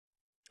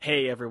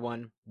Hey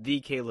everyone, the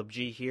Caleb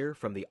G here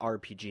from the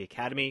RPG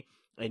Academy,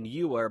 and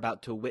you are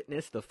about to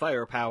witness the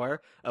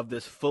firepower of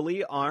this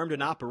fully armed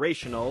and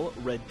operational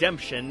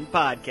Redemption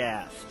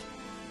podcast.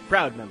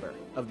 Proud member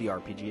of the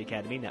RPG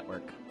Academy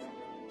Network.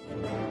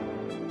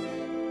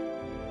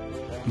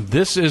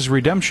 This is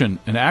Redemption,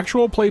 an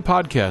actual play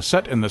podcast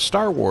set in the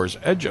Star Wars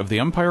Edge of the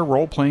Empire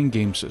role-playing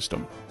game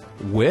system,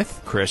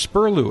 with Chris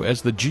Burlew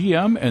as the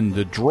GM and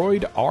the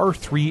droid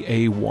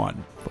R3A1.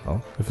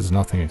 Well, if it's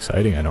nothing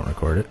exciting, I don't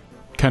record it.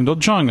 Kendall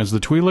Jung as the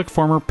Twi'lek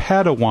former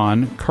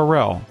Padawan,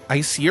 Karel. I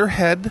see your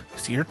head,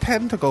 see your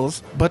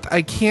tentacles, but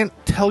I can't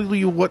tell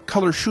you what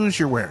color shoes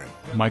you're wearing.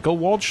 Michael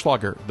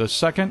Waldschlager, the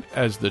second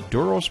as the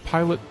Duros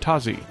pilot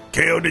Tazi.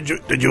 KO,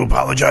 did you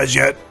apologize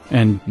yet?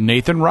 And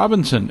Nathan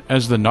Robinson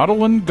as the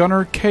Nautilin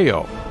gunner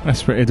KO.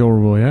 That's pretty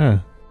adorable, yeah.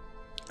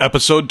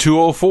 Episode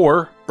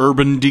 204,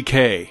 Urban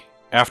Decay.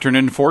 After an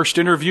enforced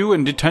interview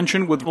and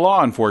detention with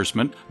law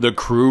enforcement, the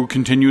crew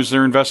continues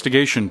their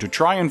investigation to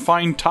try and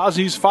find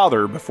Tazi's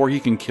father before he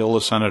can kill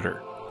the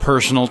senator.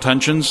 Personal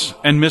tensions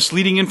and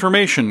misleading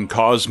information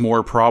cause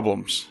more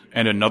problems,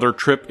 and another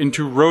trip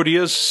into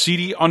Rhodia's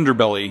seedy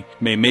underbelly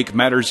may make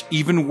matters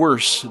even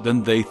worse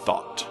than they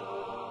thought.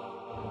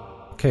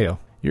 Kale,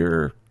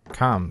 your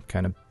comm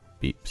kind of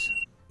beeps.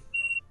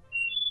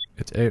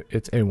 It's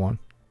A1.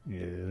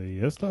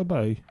 Yes,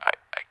 obey. I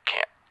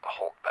can't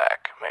hold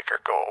back. Make her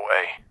go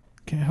away.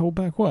 Can't hold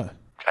back what?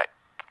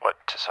 What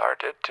Tazar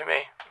did to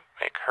me.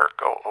 Make her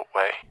go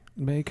away.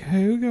 Make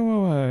who go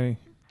away?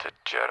 The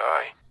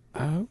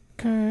Jedi.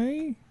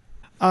 Okay.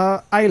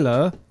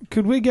 Ayla,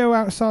 could we go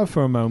outside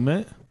for a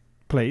moment,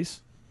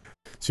 please?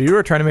 So you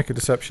were trying to make a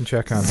deception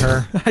check on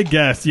her. I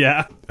guess,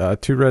 yeah.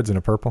 2 reds and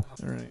a purple.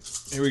 All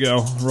right. Here we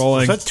go.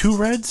 Rolling. Is that 2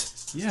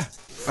 reds? Yeah.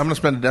 I'm going to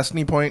spend a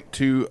destiny point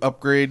to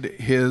upgrade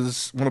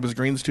one of his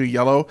greens to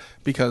yellow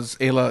because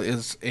Ayla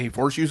is a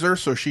force user,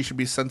 so she should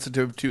be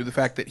sensitive to the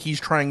fact that he's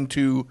trying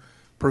to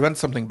prevent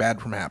something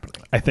bad from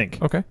happening. I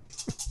think. Okay.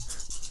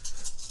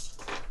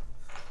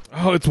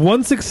 Oh, it's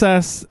 1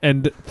 success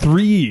and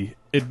 3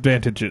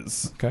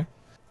 advantages. Okay.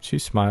 She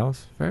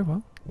smiles. Very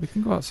well. We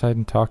can go outside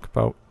and talk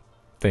about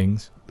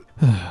things.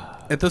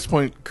 At this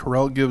point,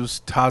 Karel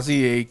gives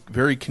Tazi a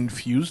very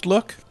confused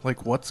look,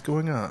 like, what's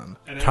going on?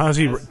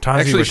 Tazi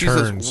Actually, she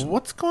returns. says,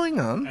 what's going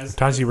on?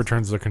 Tazi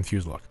returns the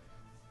confused look.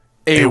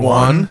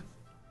 A1?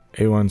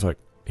 A1's like...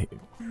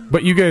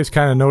 But you guys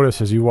kind of notice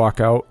as you walk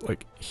out,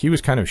 like, he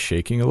was kind of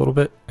shaking a little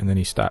bit, and then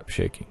he stopped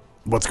shaking.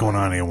 What's going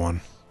on,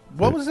 A1?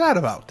 What was that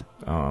about?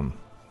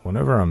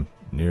 Whenever I'm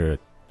near a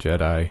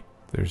Jedi,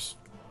 there's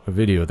a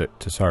video that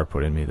Tassar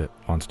put in me that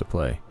wants to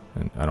play,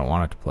 and I don't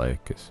want it to play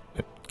because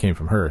it came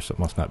from her, so it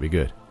must not be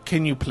good.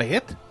 Can you play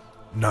it?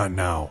 Not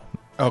now.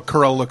 Oh,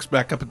 Karel looks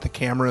back up at the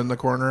camera in the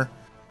corner.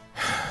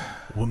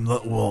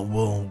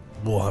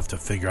 We'll have to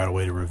figure out a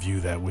way to review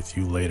that with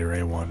you later,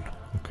 A1.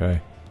 Okay.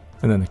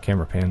 And then the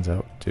camera pans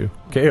out, too.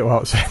 KO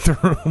outside the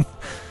room.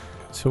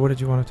 So what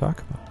did you want to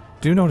talk about?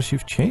 Do notice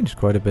you've changed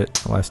quite a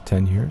bit in the last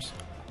 10 years.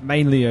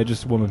 Mainly, I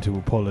just wanted to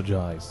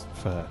apologize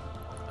for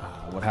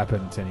what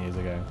happened 10 years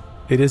ago.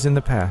 It is in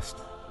the past.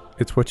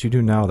 It's what you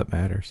do now that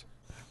matters.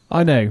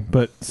 I know,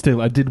 but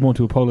still, I did want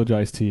to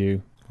apologize to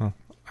you. Well,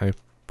 I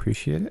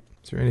appreciate it.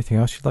 Is there anything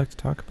else you'd like to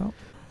talk about?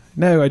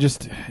 No, I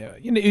just,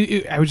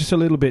 I was just a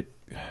little bit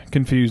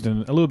confused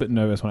and a little bit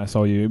nervous when I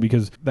saw you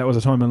because that was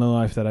a time in my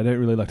life that I don't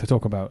really like to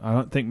talk about. I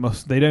don't think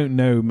they don't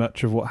know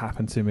much of what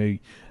happened to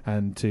me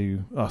and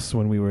to us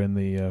when we were in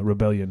the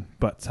rebellion.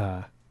 But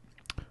so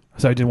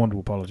I did want to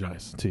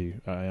apologize to you.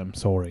 I am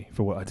sorry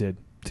for what I did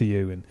to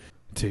you and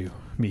to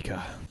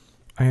Mika.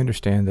 I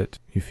understand that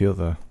you feel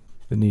the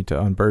need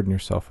to unburden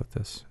yourself with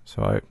this,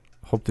 so I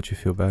hope that you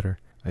feel better.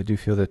 I do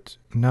feel that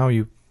now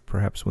you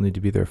perhaps will need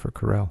to be there for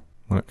Karel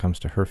when it comes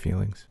to her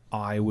feelings.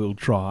 I will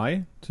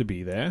try to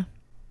be there.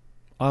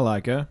 I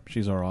like her.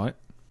 She's all right.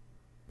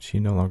 She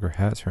no longer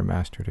has her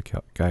master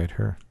to guide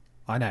her.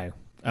 I know.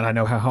 And I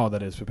know how hard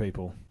that is for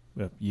people.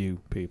 You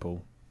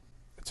people.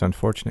 It's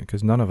unfortunate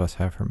because none of us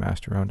have her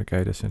master around to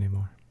guide us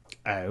anymore.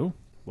 Oh?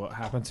 What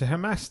happened to her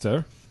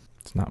master?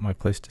 It's not my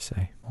place to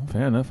say. Well,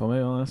 fair enough.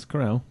 I'll ask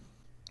Karel.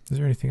 Is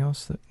there anything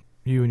else that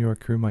you and your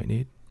crew might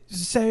need?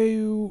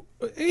 So,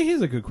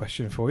 here's a good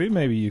question for you.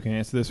 Maybe you can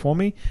answer this for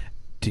me.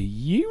 Do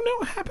you know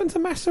what happened to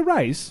Master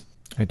Race?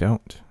 I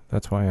don't.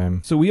 That's why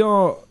I'm... So we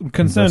are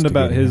concerned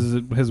about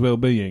investigating his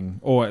well-being,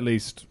 or at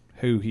least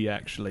who he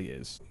actually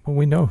is. Well,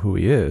 we know who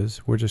he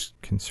is. We're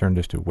just concerned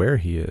as to where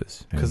he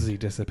is. Because And he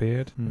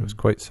disappeared? it was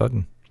quite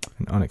sudden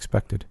and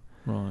unexpected.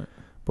 Right.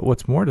 But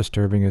what's more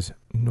disturbing is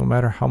no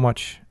matter how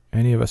much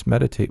any of us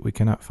meditate, we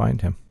cannot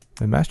find him.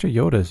 And Master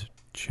Yoda is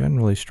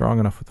generally strong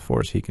enough with the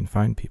Force he can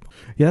find people.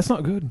 Yeah, that's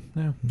not good.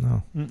 No.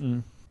 No.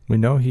 Mm-mm. We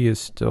know he is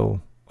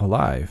still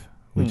alive.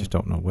 We just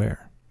don't know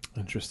where.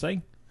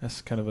 Interesting.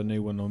 That's kind of a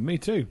new one on me,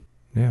 too.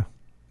 Yeah.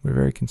 We're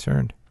very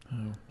concerned.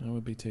 Oh, I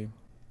would be, too.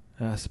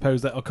 I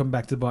suppose that'll come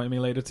back to bite me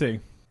later, too.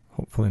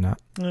 Hopefully not.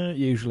 It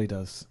usually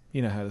does.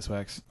 You know how this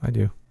works. I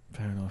do.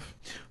 Fair enough.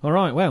 All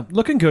right, well,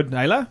 looking good,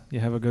 Ayla. You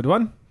have a good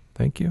one.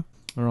 Thank you.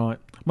 All right.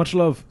 Much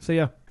love. See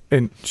ya.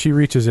 And she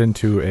reaches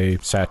into a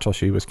satchel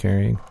she was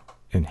carrying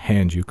and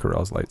hands you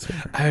Corell's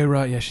lightsaber. Oh,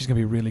 right. Yeah, she's going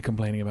to be really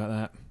complaining about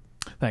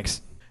that.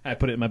 Thanks. I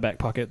put it in my back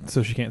pocket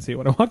so she can't see it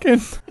when I walk in.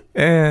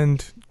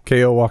 And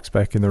KO walks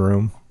back in the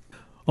room.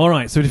 All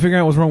right, so to figure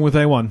out what's wrong with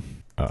A1.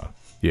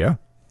 Yeah.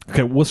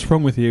 Okay, what's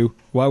wrong with you?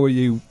 Why were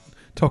you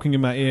talking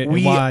in my ear?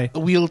 And why?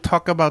 We'll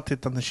talk about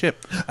it on the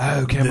ship.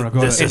 Oh, camera,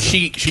 got it. And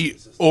she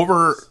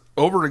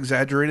over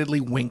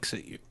exaggeratedly winks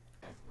at you.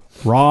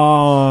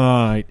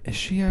 Right. Is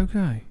she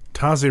okay?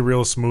 Tazi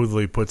real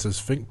smoothly points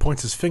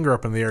his finger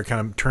up in the air,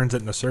 kind of turns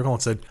it in a circle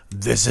and said,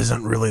 "This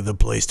isn't really the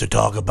place to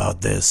talk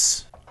about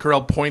this."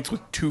 Corell points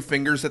with 2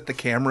 fingers at the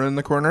camera in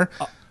the corner.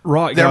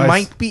 Right, There guys.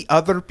 might be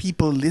other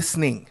people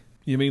listening.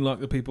 You mean like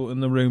the people in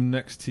the room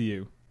next to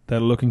you that are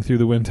looking through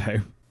the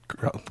window?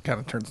 Corell kind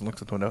of turns and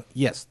looks at the window.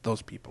 Yes,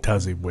 those people.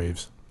 Tazi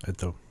waves at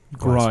the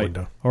glass Right.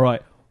 window. All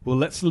right. Well,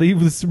 let's leave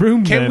this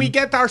room Can then. we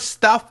get our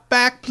stuff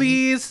back,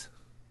 please?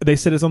 They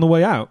said it's on the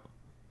way out.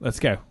 Let's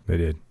go. They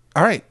did.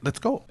 All right, let's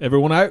go.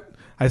 Everyone out.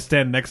 I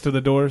stand next to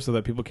the door so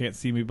that people can't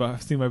see me.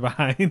 See my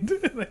behind.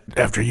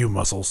 After you,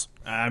 Muscles.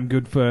 I'm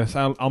good first.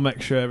 I'll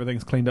make sure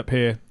everything's cleaned up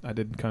here. I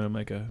did kind of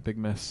make a big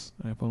mess.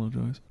 I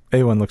apologize.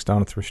 A1 looks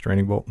down at the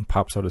restraining bolt and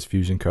pops out his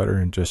fusion cutter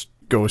and just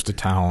goes to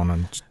town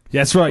on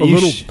Yeah, that's right. a You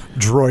little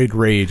droid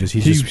rage as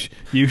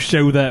you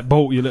show that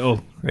bolt, you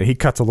little. he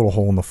cuts a little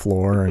hole in the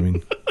floor. I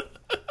mean,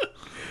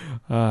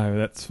 Oh,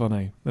 that's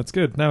funny. That's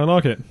good. Now I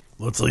like it.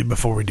 Let's leave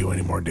before we do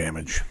any more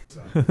damage.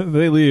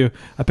 They leave.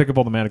 I pick up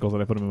all the manacles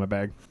and I put them in my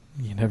bag.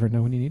 You never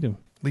know when you need them.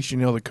 At least you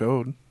know the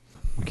code.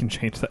 We can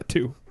change that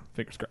too.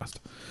 Fingers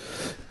crossed.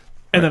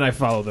 And then I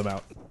follow them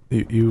out.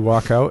 you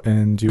walk out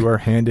and you are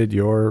handed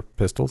your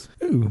pistols.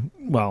 Ooh,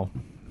 well,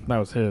 that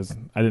was his.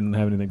 I didn't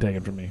have anything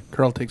taken from me.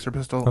 Corell takes her I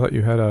pistol. thought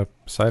you had a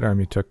sidearm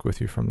you took with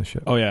you from the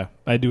ship. Oh yeah,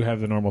 I do have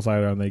the normal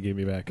sidearm they gave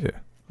me back. Yeah.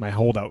 My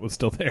holdout was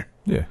still there.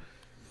 Yeah.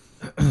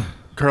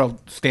 Corell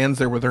stands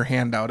there with her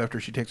hand out after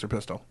she takes her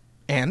pistol.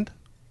 And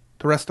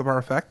the rest of our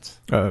effects?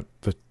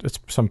 It's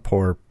some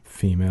poor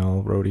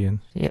female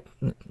Rhodian. Yeah.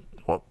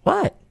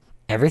 What?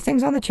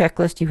 Everything's on the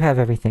checklist. You have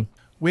everything.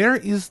 Where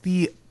is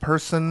the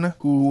person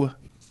who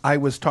I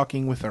was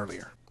talking with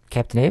earlier?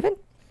 Captain Avon?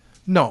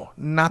 No,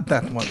 not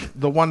that one.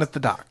 The one at the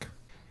dock.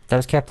 That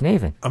was Captain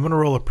Avon. I'm going to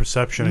roll a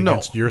perception No,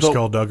 against your the-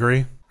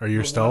 skullduggery or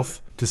your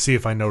stealth to see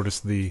if I notice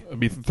the It'd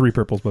be 3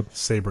 purples, but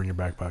saber in your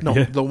back pocket. No,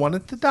 Yeah. the one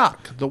at the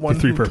dock. The one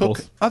three who purples.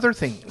 took other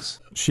things.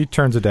 She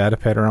turns a data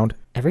pad around.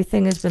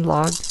 Everything has been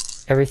logged.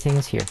 Everything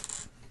is here.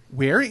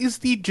 Where is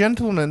the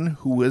gentleman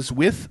who was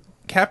with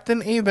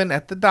Captain Avon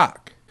at the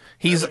dock?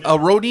 He's a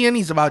Rhodian.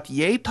 He's about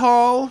yay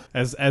tall.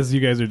 as you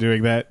guys are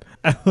doing that,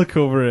 I look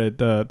over at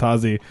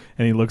Tazi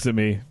and he looks at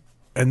me.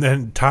 And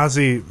then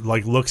Tazi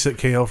looks at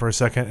KO for a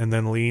second and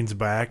then leans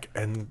back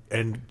and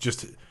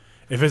just,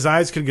 if his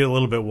eyes could get a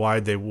little bit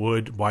wide, they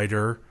would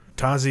wider.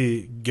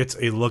 Tazi gets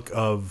a look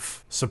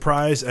of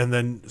surprise and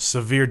then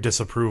severe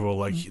disapproval,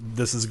 like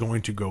this is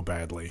going to go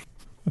badly.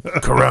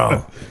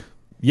 Corell.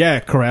 Yeah,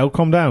 Corell,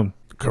 calm down.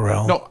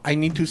 Corell. No, I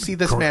need to see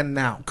this man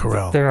now.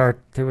 Corell.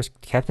 There was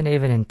Captain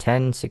Avon and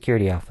 10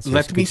 security officers.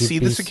 Let me Could you see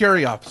the please-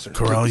 security officer.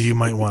 Corell, you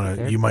might want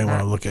They're to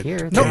not look at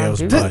here.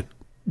 KO's No, butt.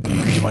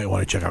 You might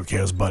want to check out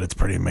KO's butt. It's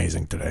pretty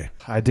amazing today.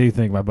 I do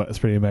think my butt is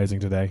pretty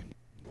amazing today.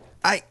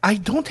 I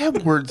don't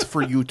have words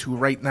for you two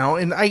right now,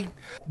 and I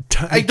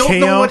don't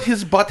know what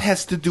his butt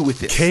has to do with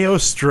this. KO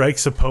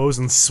strikes a pose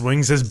and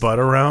swings his butt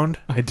around,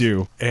 I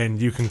do.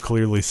 and you can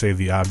clearly say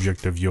the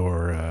object of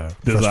your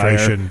Desire.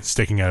 frustration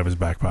sticking out of his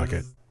back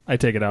pocket. I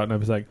take it out and I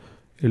was like,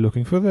 "You're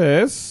looking for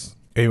this?"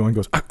 A1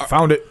 goes, I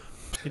found it.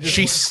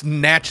 She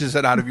snatches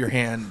it out of your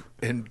hand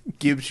and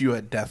gives you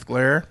a death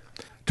glare.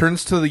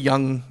 Turns to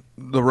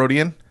the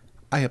Rhodian.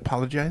 I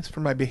apologize for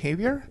my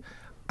behavior.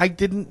 I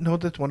didn't know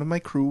that one of my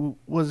crew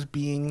was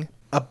being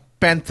a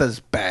bantha's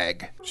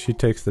bag. She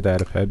takes the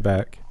data pad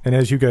back. And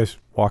as you guys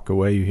walk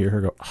away, you hear her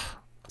go,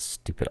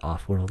 Stupid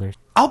off-worlders.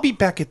 I'll be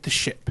back at the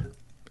ship.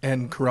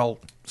 And Corell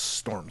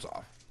storms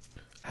off.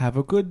 Have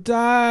a good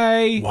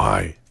day.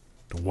 Why?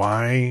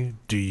 Why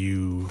do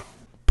you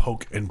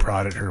poke and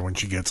prod at her when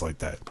she gets like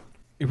that?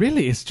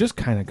 Really, it's just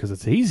kind of because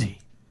it's easy.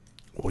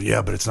 Well,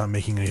 yeah, but it's not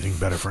making anything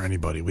better for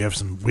anybody. We have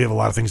a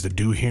lot of things to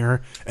do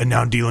here, and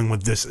now dealing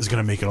with this is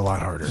going to make it a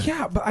lot harder.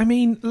 Yeah, but I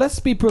mean, let's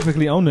be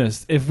perfectly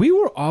honest. If we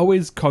were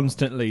always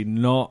constantly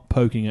not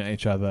poking at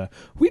each other,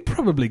 we'd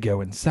probably go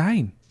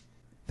insane.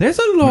 There's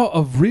a lot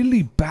of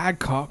really bad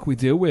cock we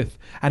deal with,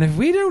 and if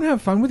we don't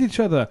have fun with each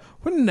other,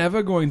 we're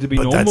never going to be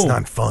But normal. that's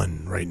not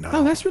fun right now.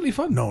 No, that's really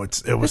fun. No,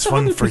 it was It's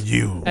fun for 100%.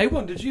 you.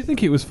 A1, did you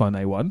think it was fun,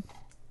 A1?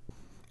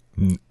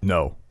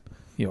 no.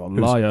 You're a It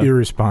was liar.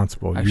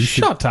 irresponsible. You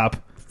should Shut up.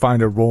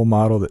 find a role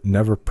model that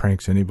never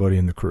pranks anybody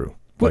in the crew.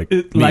 What,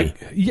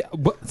 Like me. yeah.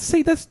 What,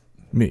 see, that's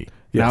Me.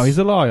 Yes. now he's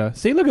a liar.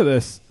 See, look at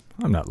this.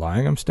 I'm not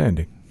lying. I'm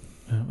standing.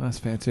 Oh, that's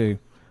fair too.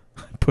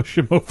 Push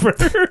him over.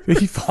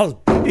 He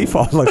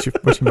falls like you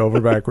push him over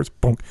backwards.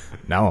 Bonk.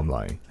 Now I'm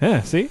lying.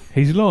 Yeah, see,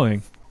 he's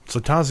lying. So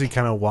Tazi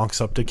kind of walks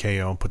up to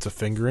KO and puts a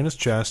finger in his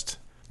chest.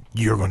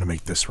 You're going to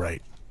make this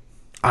right.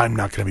 I'm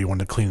not going to be one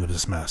to clean up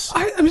this mess.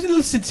 I mean,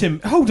 listen, Tim.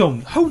 Hold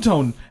on.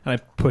 And I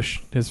push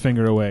his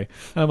finger away.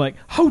 And I'm like,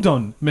 hold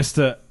on,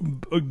 Mr.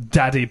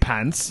 Daddy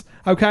Pants.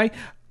 Okay?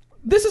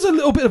 This is a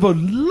little bit of a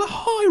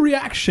high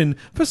reaction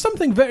for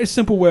something very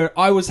simple where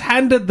I was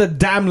handed the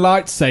damn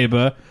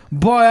lightsaber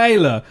by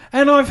Ayla,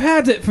 and I've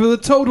had it for the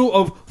total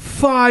of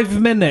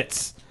 5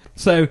 minutes.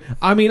 So,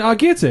 I mean, I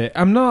get it.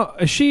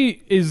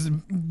 She is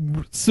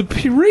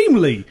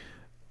supremely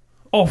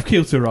off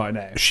kilter right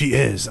now. She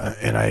is,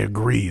 and I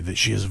agree that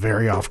she is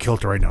very off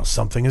kilter right now.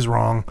 Something is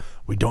wrong.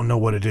 We don't know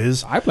what it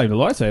is. I blame the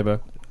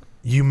lightsaber.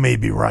 You may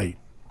be right,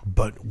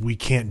 but we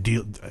can't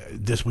deal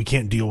We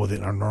can't deal with it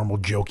in our normal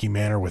jokey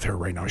manner with her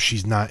right now.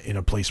 She's not in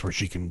a place where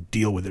she can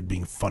deal with it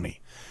being funny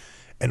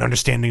and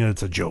understanding that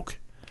it's a joke.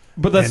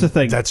 But that's the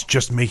thing. That's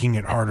just making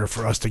it harder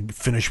for us to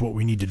finish what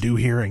we need to do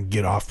here and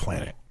get off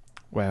planet.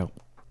 Well,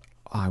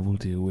 I will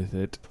deal with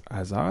it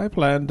as I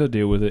planned to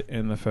deal with it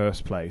in the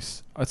first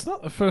place. It's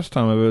not the first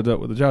time I've ever dealt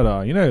with the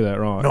Jedi. You know that,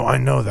 right? No, I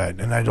know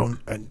that, and I don't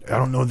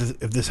know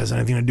if this has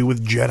anything to do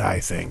with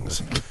Jedi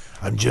things.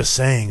 I'm just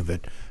saying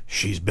that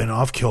she's been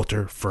off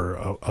kilter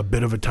for a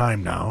bit of a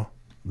time now,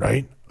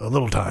 right? A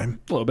little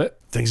time. A little bit.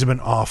 Things have been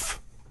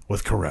off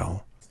with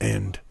Corell,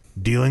 and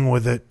dealing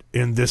with it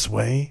in this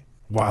way,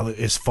 while it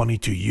is funny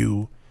to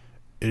you,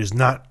 it is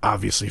not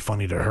obviously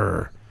funny to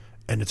her.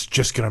 And it's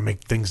just going to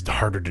make things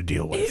harder to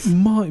deal with. It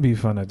might be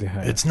funny to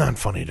her. It's not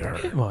funny to her.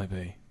 It might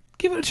be.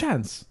 Give it a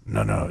chance.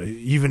 No.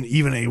 Even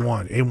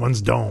A1.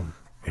 A1's dome.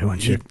 He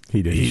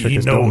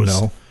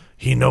knows.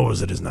 He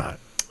knows it is not.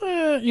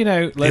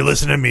 Hey,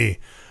 listen to me.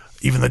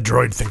 Even the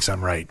droid thinks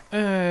I'm right.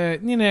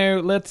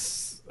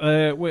 Let's...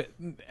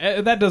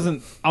 that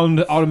doesn't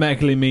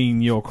automatically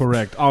mean you're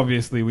correct.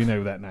 Obviously, we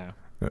know that now.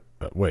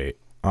 Wait,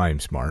 I'm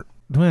smart.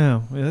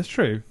 Well, yeah, that's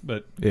true,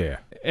 but... Yeah.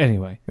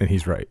 Anyway. And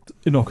he's right.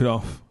 Knock it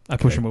off. I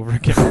push him over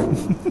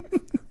again.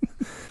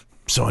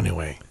 So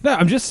anyway. No,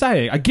 I'm just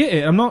saying. I get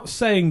it. I'm not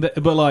saying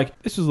that, but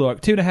this was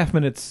 2.5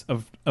 minutes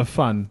of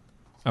fun.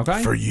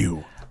 Okay? For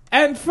you.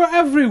 And for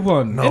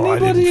everyone. No, I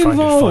Anybody didn't find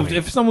it involved. funny.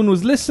 If someone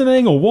was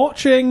listening or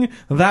watching,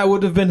 that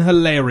would have been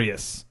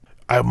hilarious.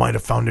 I might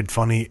have found it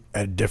funny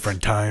at a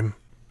different time,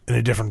 in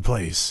a different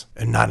place,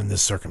 and not in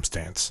this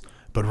circumstance.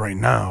 But right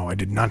now, I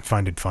did not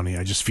find it funny.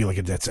 I just feel like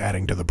that's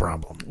adding to the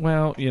problem.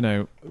 Well,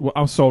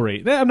 I'm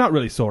sorry. I'm not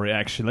really sorry,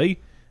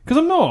 actually. Because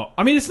I'm not.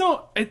 I mean, it's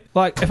not...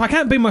 if I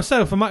can't be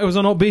myself, I might as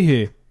well not be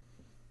here.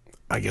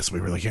 I guess we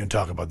really can't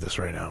talk about this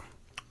right now.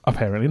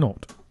 Apparently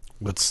not.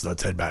 Let's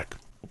head back.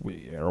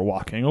 We are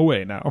walking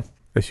away now.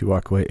 As you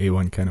walk away,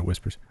 A1 kind of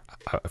whispers,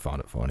 I found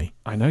it funny.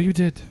 I know you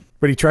did.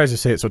 But he tries to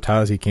say it so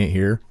Tazi can't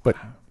hear, but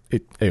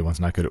A1's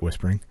not good at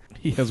whispering.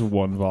 He has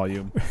one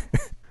volume.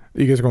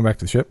 You guys are going back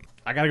to the ship?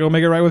 I gotta go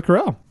make it right with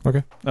Corell.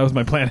 Okay. That was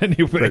my plan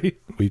anyway. Right.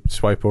 We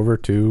swipe over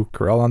to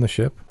Corell on the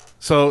ship.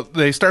 So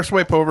they start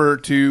swipe over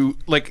to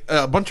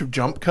a bunch of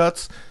jump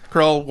cuts.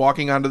 Corell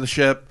walking onto the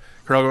ship,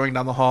 Corell going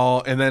down the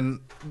hall, and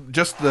then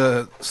just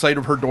the sight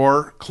of her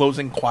door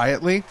closing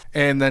quietly,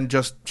 and then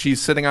just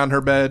she's sitting on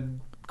her bed,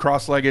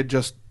 cross-legged,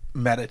 just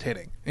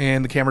meditating.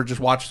 And the camera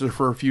just watches her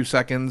for a few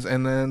seconds,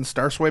 and then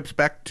star swipes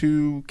back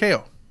to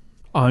KO.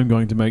 I'm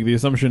going to make the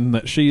assumption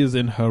that she is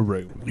in her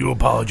room. You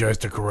apologize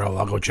to Corell.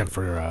 I'll go check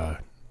for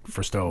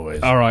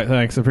stowaways. All right,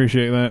 thanks.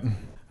 Appreciate that.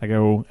 I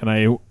go and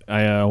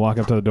I walk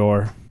up to the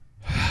door.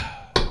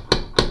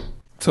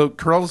 So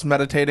Corell's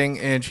meditating,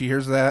 and she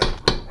hears that.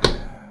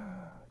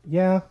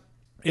 Yeah.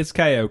 It's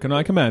KO. Can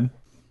I come in?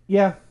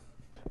 Yeah.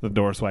 The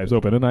door swipes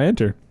open, and I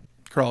enter.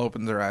 Corell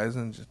opens her eyes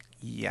and just,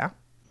 yeah.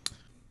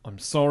 I'm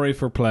sorry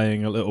for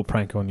playing a little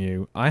prank on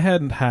you. I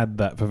hadn't had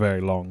that for very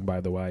long,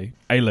 by the way.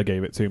 Ayla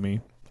gave it to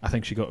me. I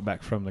think she got it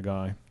back from the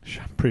guy.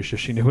 I'm pretty sure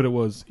she knew what it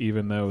was,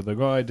 even though the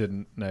guy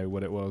didn't know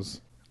what it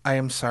was. I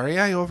am sorry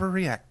I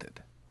overreacted.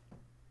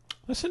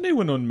 That's a new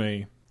one on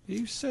me.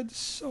 You said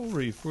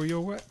sorry for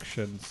your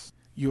actions.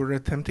 You were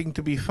attempting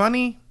to be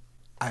funny.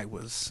 I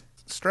was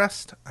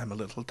stressed. I'm a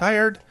little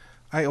tired.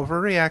 I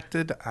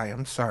overreacted. I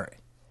am sorry.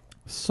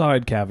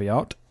 Side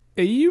caveat.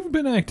 You've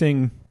been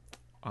acting,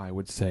 I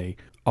would say,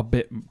 a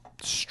bit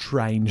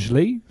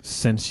strangely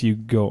since you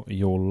got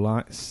your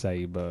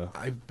lightsaber.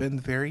 I've been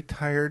very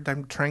tired.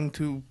 I'm trying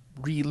to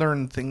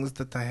relearn things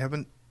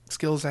that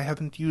skills I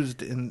haven't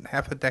used in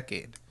half a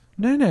decade.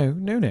 No.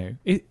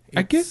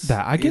 I get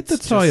that. I get the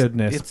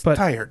tiredness. It's but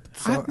tired.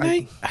 So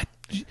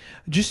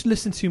just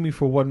listen to me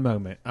for one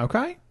moment,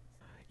 okay?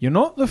 You're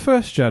not the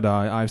first Jedi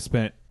I've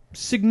spent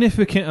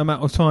significant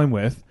amount of time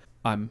with.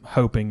 I'm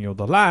hoping you're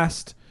the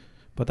last,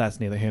 but that's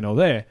neither here nor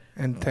there.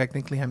 And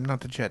technically, I'm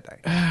not a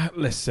Jedi.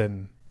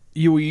 Listen,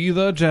 you are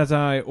either a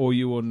Jedi or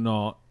you are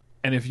not.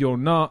 And if you're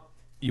not,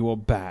 you are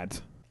bad.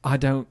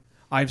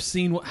 I've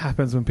seen what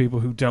happens when people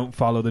who don't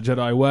follow the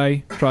Jedi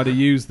way try to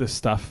use this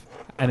stuff,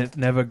 and it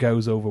never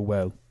goes over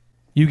well.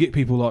 You get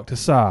people like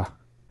Tassar,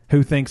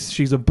 who thinks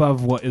she's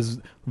above what is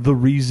the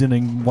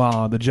reasoning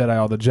why the Jedi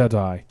are the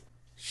Jedi.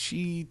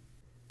 She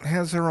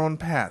has her own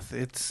path.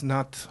 It's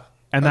not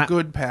And a that-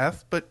 good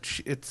path, but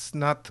it's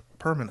not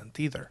permanent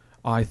either.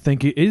 I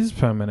think it is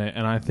permanent,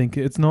 and I think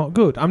it's not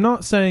good.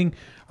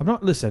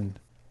 Listen,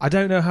 I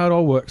don't know how it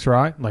all works,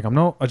 right? Like, I'm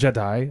not a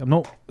Jedi. I'm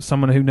not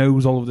someone who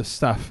knows all of this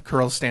stuff.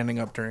 Corell's standing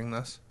up during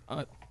this.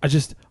 I'm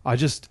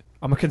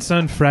a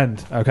concerned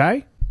friend,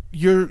 okay?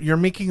 You're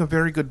making a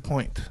very good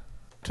point.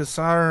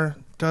 Tassar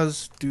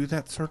does do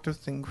that sort of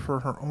thing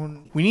for her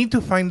own. We need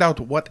to find out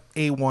what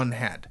A1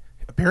 had.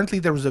 Apparently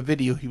there was a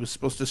video he was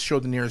supposed to show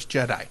the nearest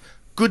Jedi.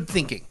 Good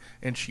thinking.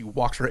 And she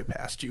walks right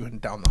past you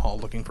and down the hall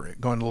going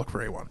to look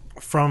for A1.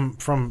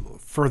 From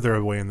further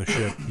away in the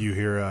ship, you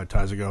hear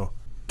Tazi go,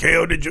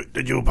 "KO,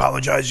 did you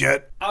apologize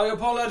yet?" I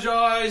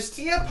apologized.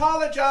 He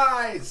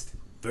apologized.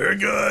 Very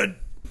good.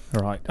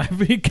 All right. I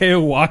think KO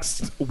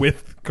walks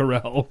with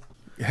Corell.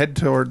 Head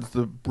towards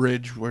the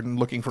bridge when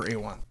looking for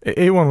A1.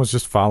 A1 was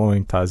just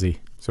following Tazi.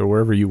 So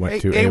wherever you went Hey,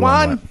 to,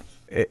 A1!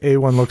 went.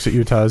 A1 looks at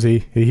you,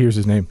 Tazi. He hears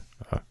his name.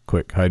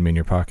 Quick, hide me in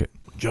your pocket.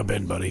 Jump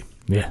in, buddy.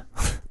 Yeah.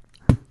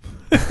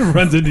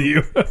 Runs into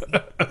you.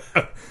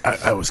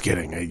 I was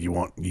kidding.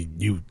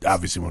 You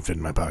obviously won't fit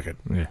in my pocket.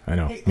 Yeah, I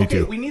know. Hey, Me okay,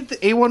 too. we need the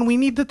A1. We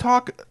need to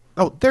talk.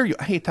 Oh, there you.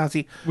 Hey,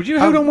 Tazi. Would you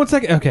hold on 1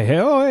 second? Okay.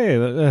 Hey,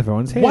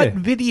 everyone's here. What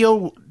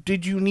video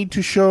did you need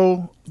to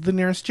show the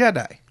nearest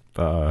Jedi?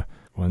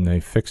 When they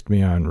fixed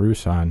me on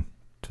Rusan,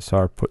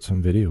 Tassar put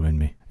some video in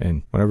me.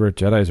 And whenever a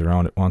Jedi's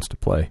around, it wants to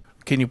play.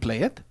 Can you play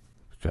it?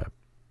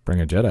 Bring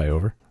a Jedi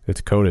over.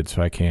 It's coded,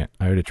 so I can't.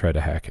 I already tried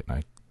to hack it, and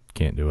I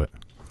can't do it.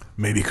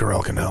 Maybe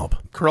Corell can help.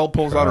 Corell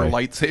pulls out her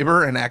Try.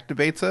 lightsaber and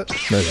activates it.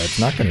 No, that's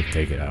not going to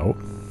take it out.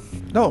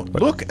 No,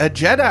 look, a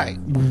Jedi.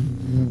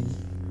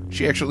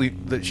 She actually,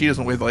 she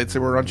doesn't wave the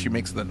lightsaber around. She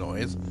makes the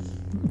noise.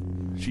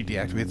 She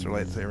deactivates her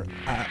lightsaber.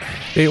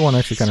 A1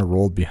 actually kind of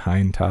rolled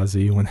behind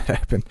Tazi when that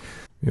happened.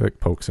 He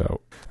pokes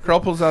out.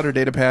 Corell pulls out her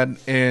datapad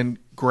and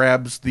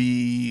grabs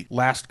the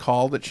last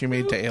call that she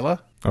made to Ayla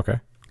Okay.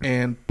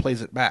 and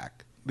plays it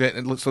back.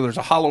 So there's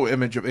a hollow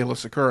image of Ayla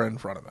Secura in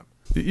front of him.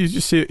 You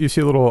see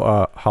a little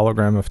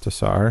hologram of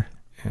Tassar,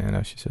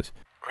 and she says,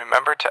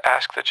 Remember to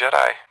ask the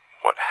Jedi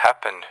what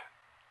happened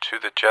to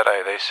the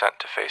Jedi they sent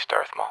to face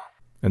Darth Maul.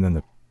 and then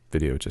the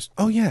video just.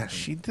 Oh yeah,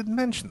 she did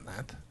mention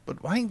that.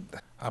 But why?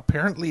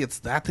 Apparently it's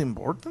that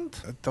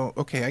important?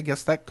 Okay, I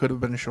guess that could have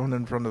been shown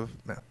in front of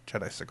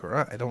Jedi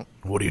Sakura. I don't...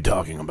 What are you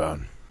talking about?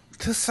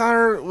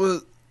 Tassar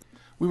was...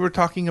 We were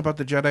talking about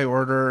the Jedi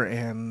Order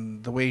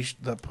and the way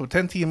the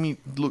Potentium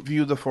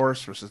view the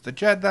Force versus the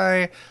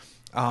Jedi.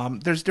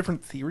 There's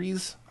different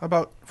theories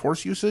about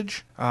Force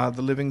usage.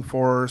 The living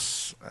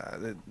Force,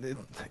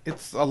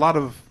 it's a lot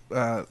of...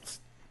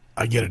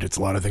 I get it. It's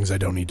a lot of things I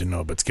don't need to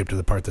know, but skip to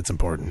the part that's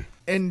important.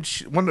 And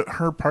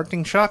her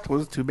parting shot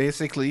was to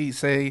basically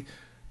say,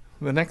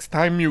 the next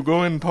time you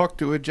go and talk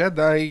to a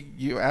Jedi,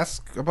 you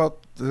ask about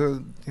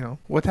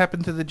what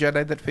happened to the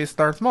Jedi that faced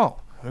Darth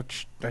Maul.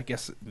 Which, I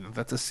guess,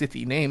 that's a Sith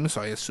name,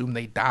 so I assume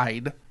they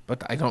died.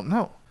 But I don't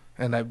know.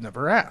 And I've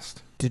never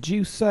asked. Did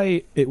you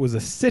say it was a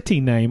city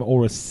name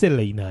or a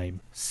silly name?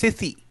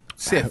 Sithy.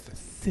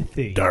 Sith.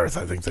 Sithy. Darth,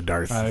 I think the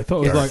Darth. I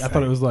thought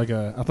it was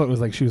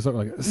like she was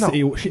something like a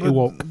city.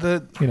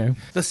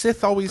 The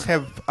Sith always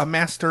have a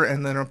master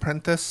and then an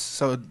apprentice,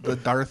 so the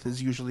Darth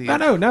is usually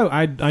No,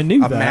 I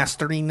knew a that.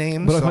 mastery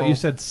name. But I thought you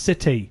said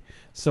city,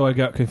 so I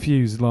got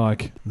confused.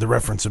 Like The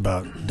reference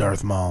about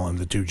Darth Maul and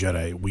the two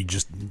Jedi,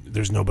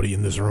 there's nobody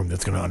in this room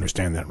that's going to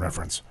understand that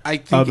reference. I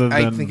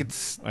think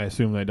it's I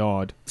assume they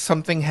died.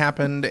 something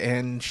happened,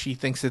 and she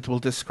thinks it will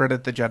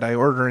discredit the Jedi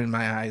Order in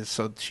my eyes,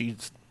 so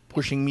she's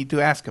pushing me to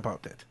ask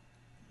about it.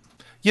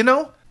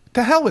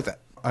 To hell with it.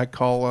 I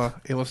call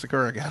Ayla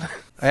Secura again.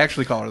 I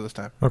actually call her this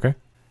time. Okay.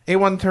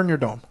 A1, turn your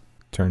dome.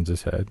 Turns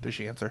his head. Does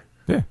she answer?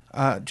 Yeah.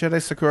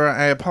 Jedi Sakura,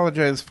 I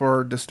apologize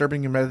for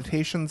disturbing your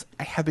meditations.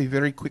 I have a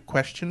very quick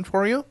question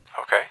for you.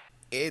 Okay.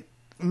 It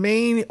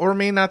may or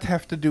may not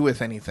have to do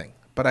with anything,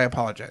 but I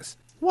apologize.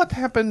 What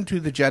happened to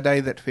the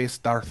Jedi that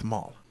faced Darth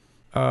Maul?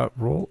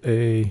 Roll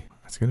a.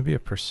 It's going to be a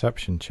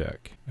perception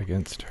check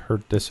against her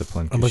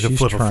discipline. I'd like, She's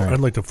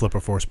I'd like to flip a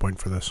force point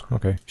for this.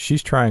 Okay.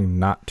 She's trying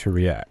not to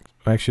react.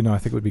 Actually, no, I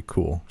think it would be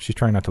cool. She's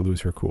trying not to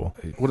lose her cool.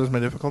 What is my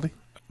difficulty?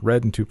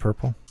 Red and 2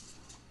 purple.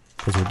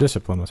 Because her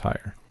discipline was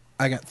higher.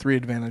 I got 3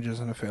 advantages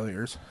and a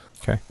failures.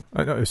 Okay.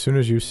 I know, as soon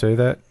as you say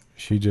that,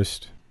 she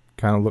just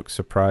kind of looks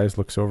surprised,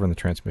 looks over, and the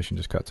transmission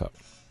just cuts up.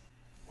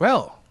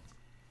 Well,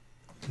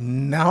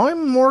 now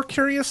I'm more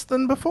curious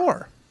than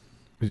before.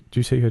 Did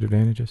you say you had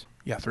advantages?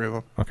 Yeah, 3 of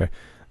them. Okay.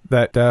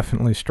 That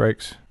definitely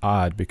strikes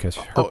odd because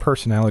her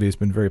personality has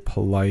been very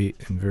polite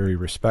and very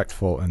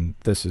respectful, and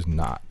this is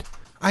not.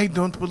 I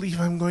don't believe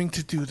I'm going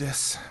to do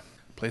this.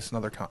 Place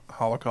another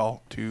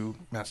holocall to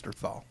Master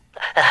Thal.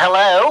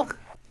 Hello?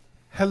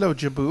 Hello,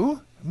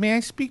 Jabu. May I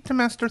speak to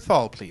Master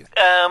Thal, please?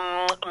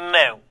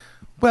 No.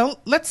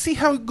 Well, let's see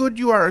how good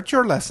you are at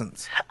your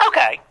lessons.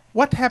 Okay.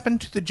 What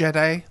happened to the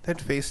Jedi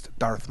that faced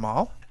Darth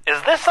Maul?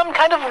 Is this some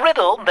kind of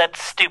riddle that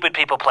stupid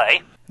people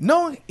play?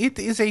 No, it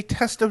is a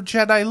test of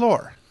Jedi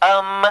lore.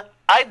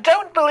 I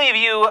don't believe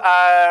you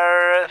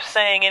are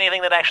saying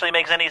anything that actually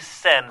makes any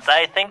sense.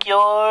 I think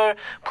you're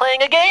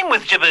playing a game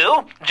with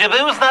Jabu.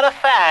 Jabu's not a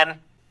fan.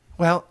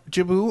 Well,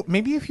 Jabu,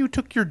 maybe if you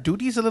took your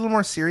duties a little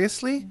more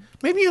seriously,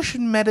 maybe you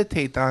should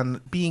meditate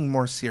on being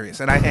more serious.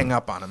 And I hang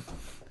up on him.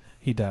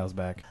 He dials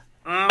back.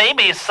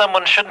 Maybe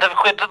someone shouldn't have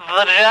quit the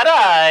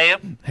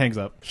Jedi. Hangs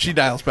up. She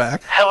dials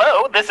back.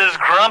 Hello, this is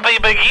Grumpy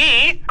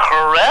McGee,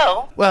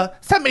 Corell. Well,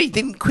 somebody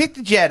didn't quit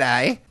the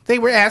Jedi. They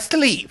were asked to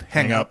leave.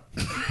 Hang up.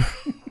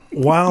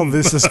 While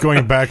this is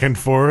going back and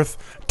forth,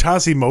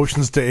 Tazi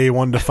motions to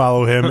A1 to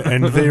follow him,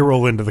 and they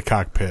roll into the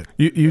cockpit.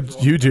 You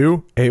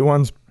do?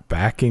 A1's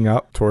backing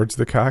up towards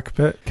the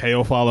cockpit.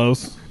 KO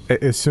follows.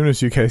 As soon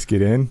as you guys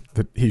get in,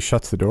 he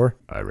shuts the door.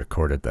 I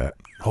recorded that.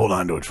 Hold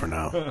on to it for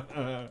now.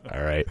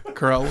 All right.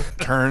 Corell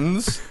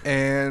turns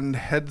and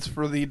heads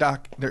for the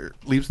dock.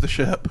 Leaves the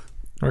ship.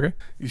 Okay.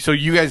 So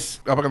you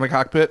guys up in the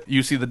cockpit,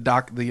 you see the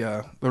dock.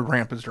 The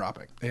ramp is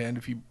dropping, and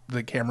if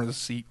the cameras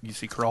see, you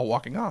see Corell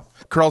walking off.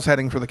 Corell's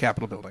heading for the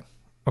Capitol building.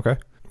 Okay.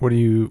 What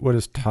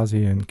is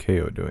Tazi and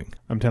KO doing?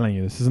 I'm telling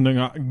you, this is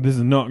not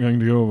going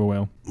to go over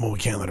well. Well, we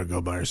can't let her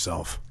go by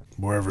herself,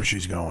 wherever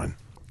she's going.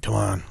 Come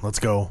on, let's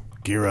go.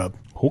 Gear up.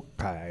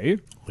 Okay.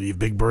 Leave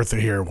Big Bertha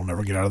here. We'll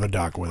never get out of the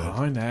dock with it.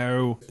 I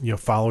know. You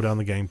follow down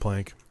the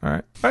gangplank. All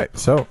right.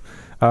 So,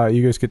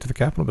 you guys get to the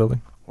Capitol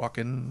building.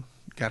 Walking,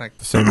 kind of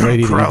The same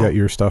lady that you got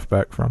your stuff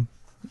back from.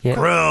 Yeah.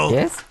 Corell.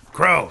 Yes?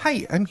 Corell.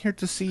 Hi, I'm here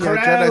to see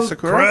Jedi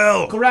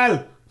Sakura.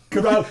 Corell.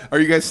 Corell. Are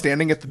you guys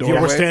standing at the doorway?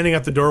 Yeah, we're standing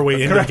at the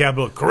doorway into the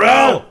Capitol.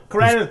 Corell.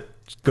 Corell.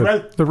 The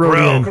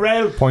Corell.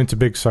 Rodian points a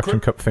big suction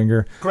cup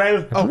finger.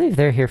 I believe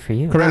they're here for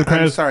you.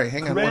 I'm sorry,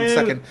 hang on 1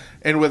 second.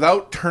 And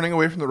without turning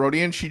away from the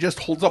Rodian, she just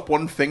holds up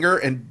one finger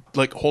and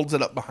holds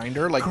it up behind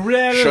her,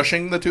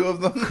 shushing the two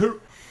of them.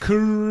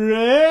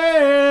 Corell.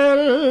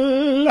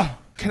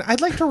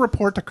 I'd like to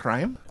report a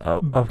crime.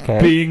 Oh,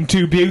 okay. Being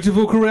too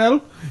beautiful,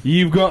 Corell.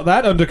 You've got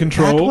that under That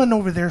control. one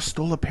over there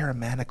stole a pair of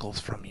manacles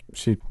from you.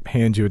 She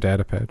hands you a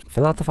data pad.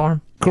 Fill out the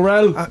form.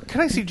 Corell.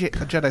 Can I see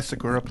Jedi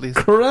Sakura, please?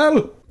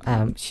 Corell.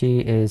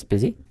 She is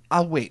busy.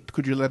 I'll wait.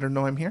 Could you let her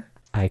know I'm here?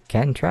 I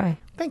can try.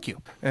 Thank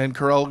you. And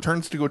Corell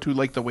turns to go to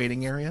the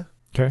waiting area.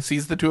 Okay.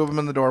 Sees the two of them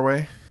in the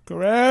doorway.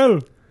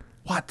 Corell.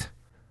 What?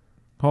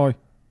 Hi.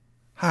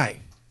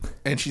 Hi.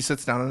 And she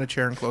sits down in a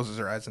chair and closes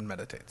her eyes and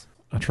meditates.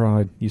 I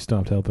tried. You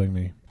stopped helping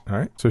me. All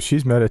right. So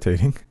she's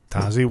meditating.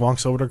 Tazi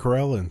walks over to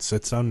Corell and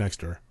sits down next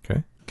to her.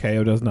 Okay.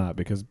 KO does not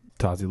because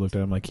Tazi looked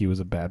at him like he was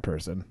a bad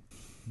person.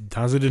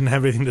 Tazi didn't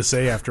have anything to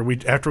say after we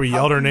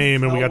yelled her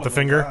name and we got the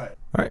finger. All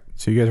right.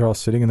 So you guys are all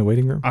sitting in the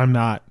waiting room? I'm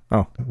not.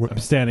 Oh. I'm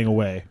standing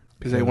away.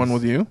 Is A1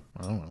 with you?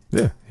 I don't know.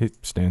 Yeah. He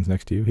stands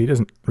next to you. He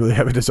doesn't really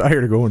have a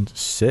desire to go and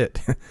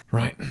sit.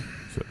 Right.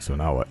 So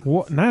now what?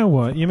 What? Now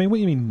what? What do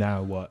you mean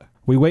now what?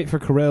 We wait for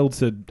Corell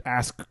to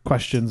ask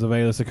questions of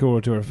Aayla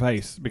Secura to her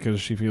face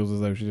because she feels as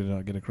though she did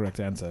not get a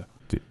correct answer.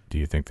 Do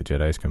you think the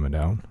Jedi's coming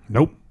down?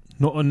 Nope.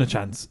 Not on a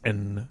chance.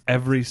 In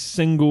every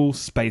single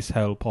space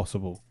hell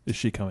possible is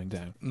she coming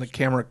down. And the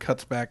camera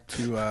cuts back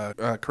to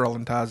Corell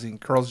and Tazi,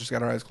 and Corell's just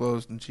got her eyes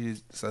closed, and she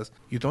says,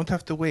 "You don't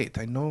have to wait.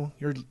 I know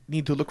you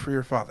need to look for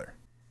your father."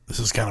 This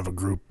is kind of a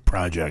group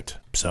project,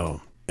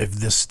 so if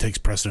this takes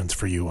precedence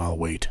for you, I'll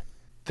wait.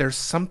 There's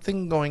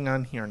something going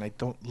on here, and I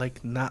don't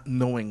like not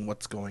knowing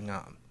what's going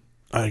on.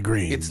 I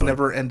agree. It's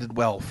never ended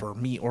well for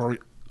me or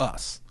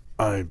us.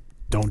 I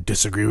don't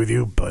disagree with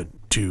you, but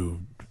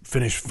to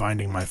finish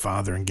finding my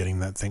father and getting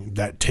that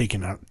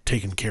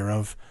taken care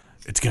of,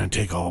 it's going to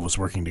take all of us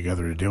working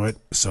together to do it.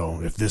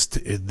 So if this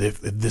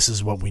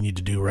is what we need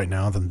to do right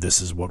now, then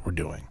this is what we're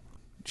doing.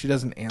 She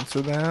doesn't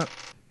answer that,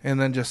 and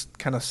then just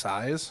kind of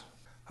sighs.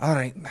 All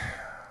right,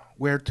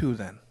 where to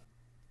then?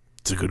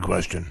 It's a good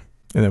question.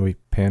 And then we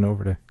pan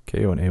over to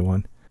KO and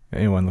A1.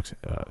 A1 looks,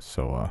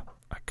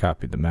 I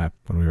copied the map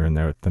when we were in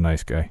there with the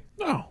nice guy.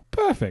 Oh,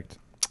 perfect.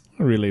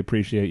 I really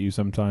appreciate you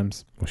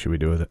sometimes. What should we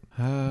do with it?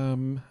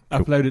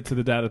 Upload it to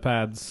the data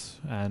pads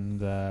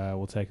and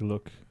we'll take a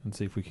look and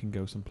see if we can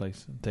go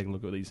someplace and take a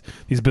look at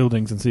these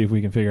buildings and see if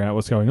we can figure out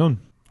what's going on.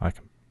 I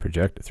can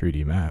project a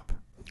 3D map.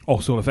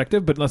 Also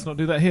effective, but let's not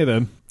do that here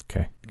then.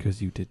 Okay.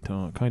 Because you did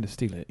kind of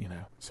steal it,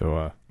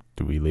 So,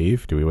 do we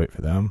leave? Do we wait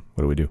for them?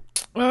 What do we do?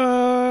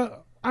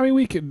 I mean,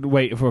 we could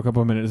wait for a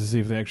couple of minutes to see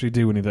if they actually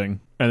do anything.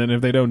 And then if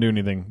they don't do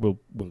anything, we'll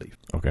leave.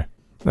 Okay.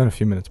 Then a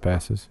few minutes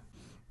passes.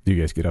 Do you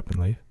guys get up and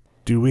leave?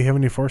 Do we have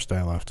any force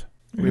die left?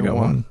 We got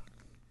one.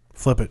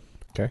 Flip it.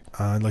 Okay.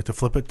 I'd like to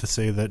flip it to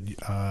say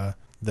that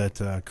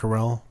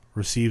Corell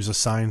receives a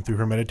sign through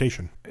her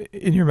meditation.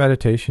 In your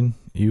meditation,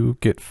 you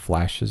get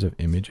flashes of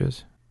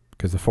images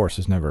because the force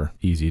is never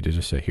easy to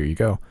just say, here you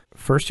go.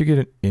 First, you get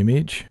an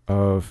image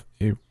of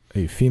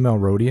a female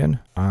Rodian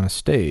on a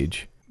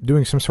stage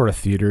doing some sort of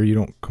theater. You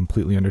don't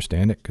completely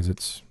understand it because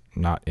it's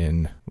not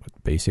in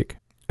basic.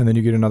 And then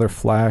you get another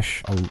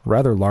flash, a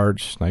rather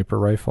large sniper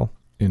rifle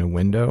in a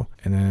window.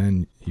 And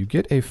then you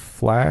get a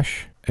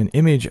flash, an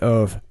image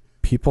of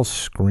people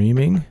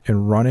screaming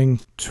and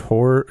running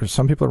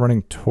some people are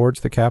running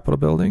towards the Capitol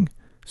building.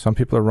 Some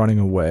people are running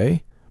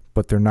away,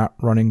 but they're not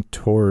running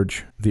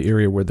towards the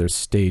area where their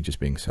stage is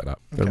being set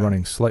up. They're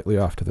running slightly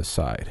off to the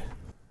side.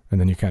 And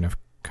then you kind of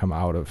come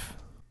out of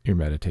your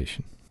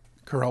meditation.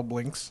 Corell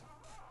blinks.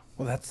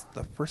 Well, that's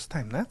the first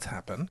time that's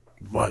happened.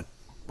 What?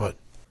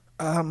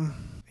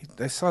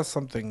 I saw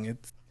something.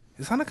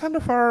 Is Anaconda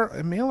Far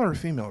a male or a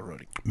female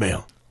Rodian?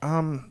 Male.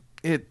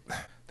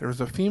 There was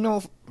a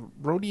female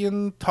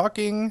Rodian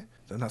talking,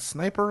 then a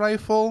sniper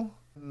rifle,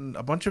 and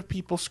a bunch of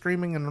people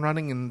screaming and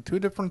running in 2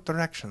 different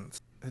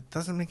directions. It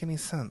doesn't make any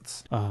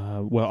sense.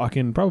 Well, I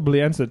can probably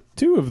answer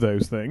 2 of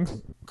those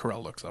things.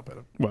 Corell looks up at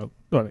him. Well,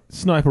 all right,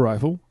 sniper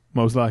rifle,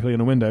 most likely in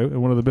a window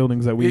in one of the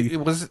buildings that we. It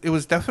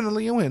was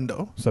definitely a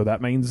window. So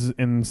that means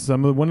in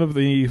one of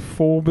the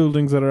 4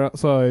 buildings that are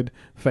outside,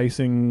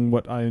 facing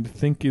what I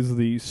think is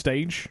the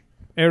stage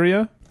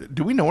area.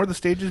 Do we know where the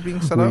stage is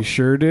being set We up?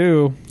 sure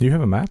do, You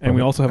have a map, and of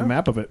we it. also have a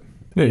map of it.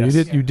 Yeah,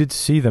 Yes. you did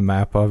see the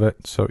map of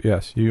it. So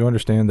yes, you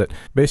understand that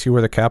basically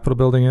where the Capitol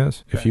building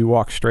is. If you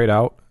walk straight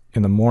out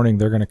in the morning,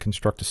 they're going to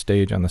construct a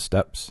stage on the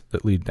steps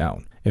that lead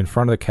down. In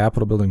front of the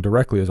Capitol building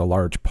directly is a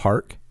large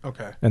park,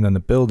 Okay. and then the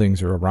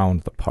buildings are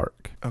around the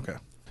park. Okay.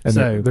 And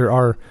So-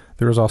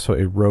 there is also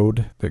a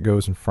road that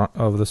goes in front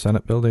of the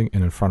Senate building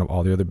and in front of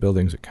all the other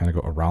buildings that kind of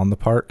go around the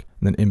park.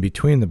 And then in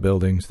between the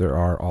buildings, there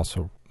are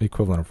also the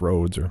equivalent of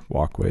roads or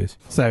walkways.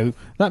 So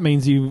that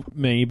means you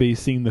may be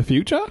seeing the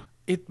future.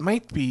 It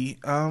might be.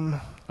 I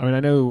mean, I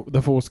know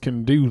the Force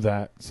can do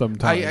that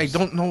sometimes. I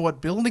don't know what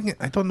building.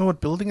 I don't know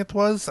what building it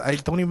was. I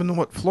don't even know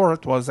what floor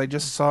it was. I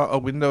just saw a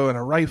window and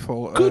a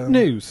rifle. Good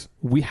news.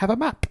 We have a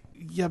map.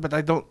 Yeah, but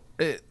I don't.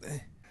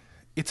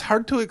 It's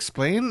hard to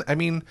explain. I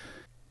mean,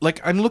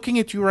 like I'm looking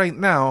at you right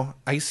now.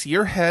 I see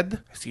your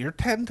head. I see your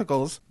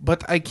tentacles,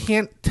 but I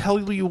can't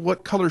tell you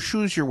what color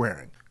shoes you're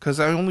wearing because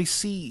I only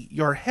see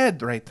your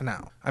head right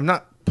now. I'm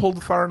not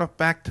pulled far enough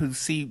back to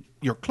see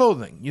your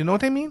clothing. You know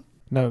what I mean?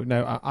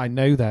 No, I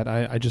know that.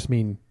 I just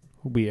mean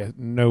we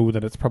know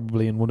that it's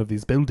probably in one of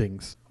these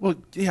buildings. Well,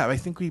 yeah, I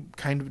think we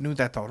kind of knew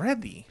that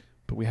already,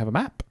 But we have a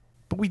map.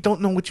 but we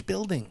don't know which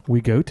building.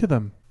 We go to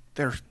them.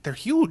 They're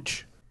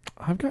huge.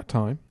 I've got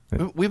time.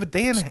 We have a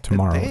day and It's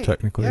tomorrow, a day.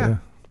 technically. Yeah.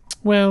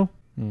 Well,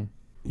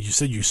 You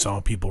said you saw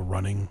people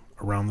running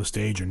around the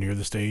stage or near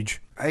the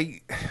stage.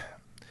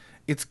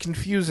 It's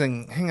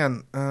confusing.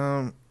 Hang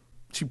on.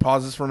 She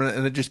pauses for a minute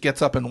and it just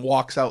gets up and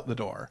walks out the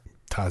door.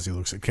 Tazi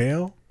looks at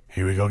Kale.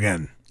 Here we go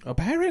again.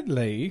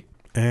 apparently.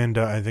 And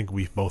I think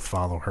we both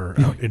follow her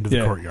out into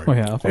the courtyard. Oh,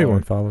 yeah, I'll follow Everyone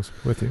her. follows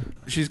with you.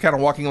 She's kind of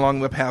walking along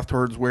the path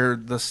towards where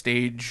the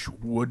stage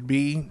would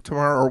be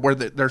tomorrow, or where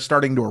they're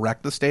starting to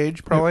erect the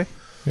stage, probably.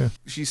 Yeah.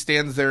 She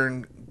stands there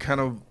and kind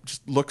of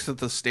just looks at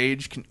the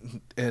stage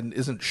and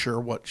isn't sure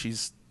what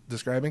she's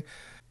describing.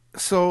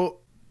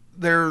 So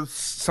there's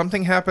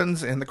something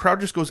happens and the crowd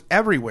just goes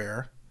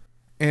everywhere,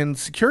 and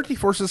security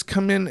forces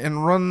come in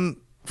and run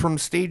from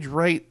stage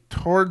right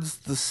towards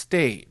the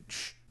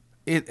stage.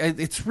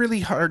 It's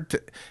really hard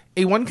to...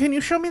 A1, can you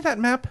show me that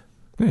map?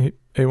 Yeah,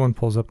 A1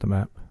 pulls up the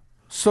map.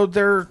 So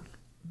they're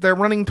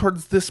running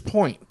towards this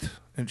point,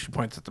 and she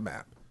points at the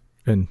map.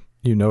 And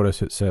you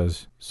notice it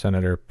says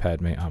Senator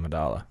Padme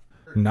Amidala.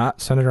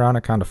 Not Senator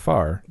Anaconda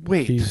Far.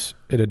 Wait. He's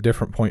at a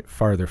different point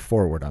farther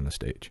forward on the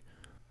stage.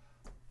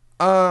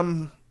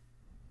 Um,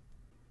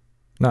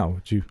 Now,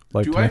 would you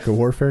like Do to I- make a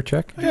warfare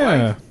check?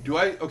 Yeah.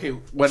 okay,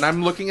 when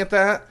I'm looking at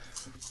that,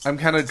 I'm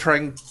kind of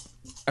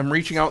I'm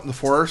reaching out in the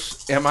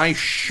force. Am I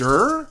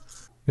sure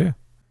Yeah.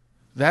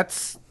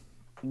 that's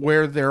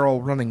where they're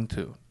all running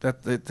to?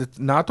 That's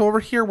not over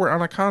here where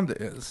Anaconda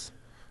is.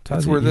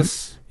 That's Tazi, where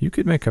this... You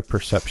could make a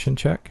perception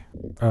check.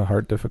 A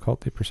hard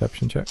difficulty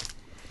perception check.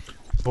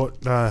 What?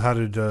 How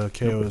did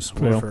KO's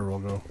Fail. warfare roll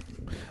go?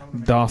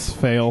 DOS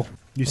fail.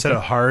 You said a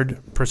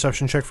hard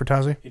perception check for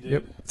Tazi?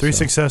 Yep. 3 So-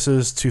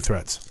 successes, 2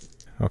 threats.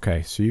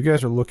 Okay, so you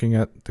guys are looking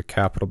at the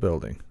Capitol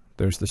building.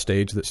 There's the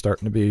stage that's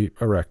starting to be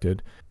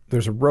erected.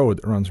 There's a road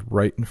that runs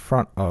right in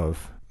front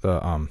of the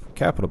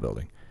Capitol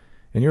building.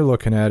 And you're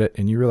looking at it,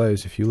 and you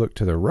realize if you look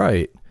to the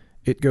right,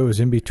 it goes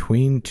in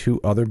between 2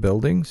 other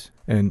buildings.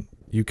 And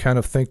you kind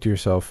of think to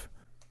yourself,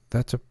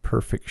 that's a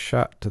perfect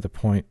shot to the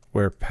point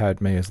where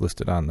Padme is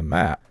listed on the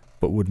map,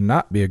 but would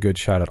not be a good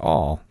shot at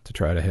all to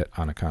try to hit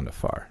Anaconda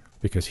Far,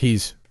 because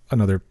he's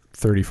another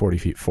 30, 40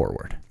 feet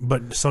forward.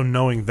 But so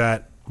knowing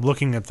that,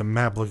 looking at the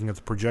map, looking at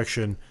the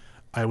projection,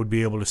 I would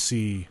be able to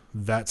see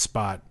that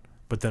spot,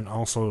 but then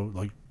also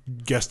like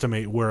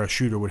guesstimate where a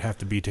shooter would have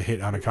to be to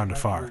hit Anaconda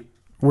Far.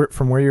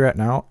 From where you're at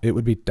now, it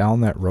would be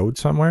down that road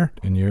somewhere,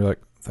 and you're like,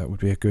 that would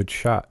be a good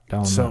shot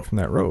down from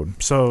that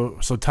road. So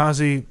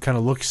Tazi kind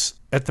of looks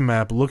at the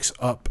map, looks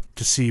up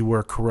to see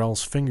where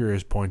Corell's finger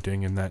is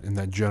pointing in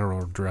that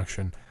general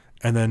direction,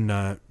 and then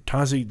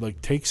Tazi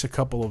like takes a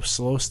couple of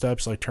slow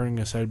steps, like turning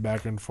his head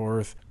back and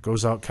forth,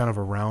 goes out kind of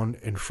around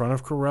in front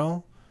of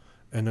Corell,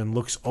 and then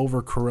looks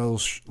over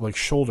Corell's like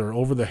shoulder,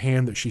 over the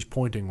hand that she's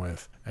pointing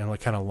with, and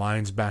like kind of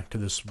lines back to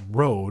this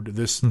road,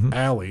 this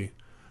alley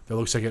that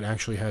looks like it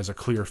actually has a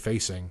clear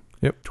facing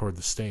toward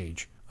the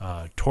stage,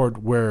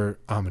 toward where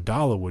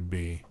Amidala would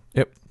be.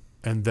 Yep.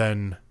 And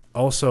then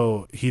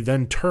also he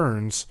then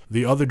turns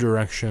the other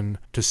direction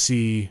to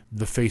see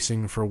the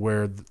facing for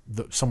where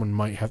someone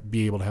might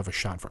be able to have a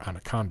shot for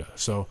Anaconda.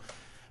 So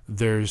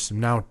there's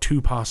now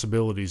 2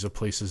 possibilities of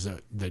places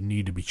that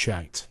need to be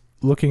checked.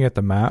 looking at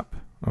the map,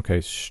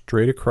 okay,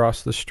 straight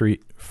across the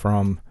street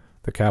from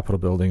the Capitol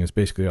building is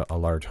basically a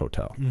large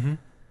hotel. Mm-hmm.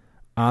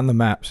 On the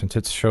map, since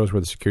it shows where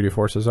the security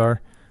forces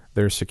are,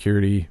 there's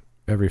security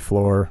every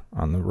floor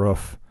on the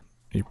roof.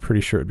 You're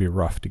pretty sure it'd be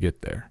rough to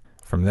get there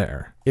from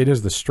there. It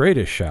is the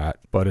straightest shot,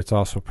 but it's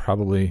also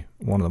probably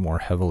one of the more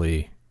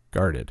heavily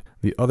guarded.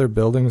 The other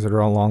buildings that are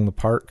along the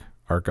park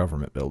are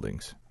government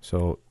buildings.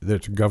 So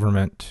there's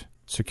government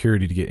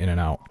security to get in and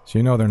out. So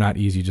you know they're not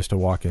easy just to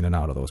walk in and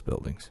out of those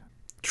buildings.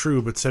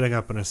 True, but setting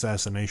up an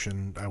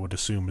assassination, I would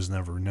assume, is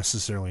never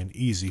necessarily an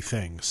easy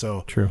thing.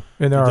 So True.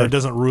 And that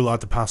doesn't rule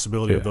out the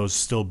possibility of Yeah. those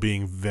still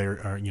being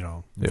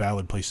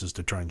valid places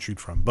to try and shoot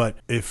from. But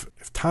if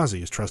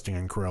Tazi is trusting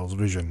in Corell's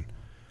vision,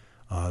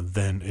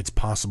 then it's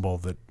possible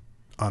that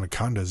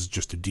Anaconda is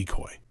just a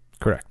decoy.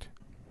 Correct.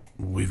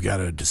 We've got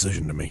a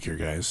decision to make here,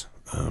 guys.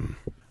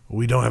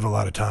 We don't have a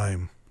lot of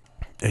time,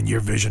 and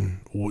your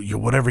vision,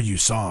 whatever you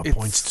saw,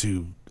 points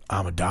to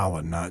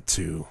Amidala, not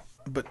to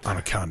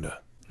Anaconda.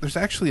 There's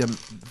actually a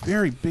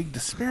very big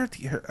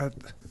disparity here.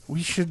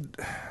 We should...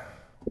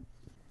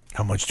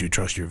 How much do you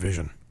trust your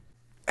vision?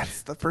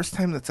 It's the first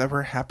time that's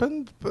ever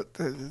happened, but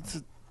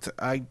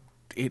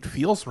it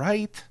feels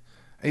right.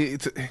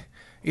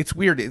 It's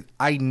weird.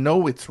 I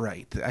know it's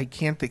right. I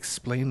can't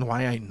explain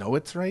why I know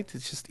it's right. It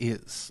just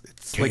is.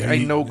 It's like I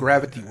know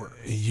gravity works.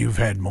 You've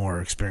had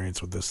more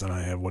experience with this than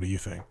I have. What do you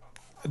think?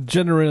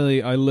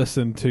 Generally, I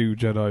listen to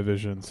Jedi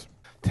visions.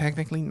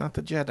 Technically not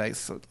the Jedi,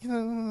 so... Do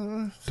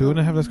you want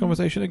to have this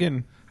conversation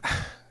again?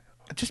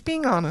 Just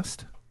being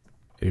honest.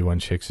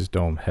 A1 shakes his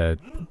dome head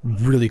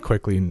really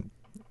quickly.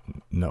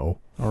 No.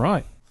 All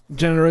right.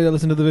 Generally, I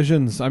listen to the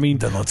visions. I mean...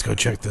 Then let's go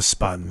check this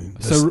spot,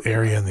 this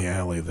area in the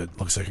alley that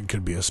looks like it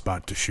could be a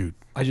spot to shoot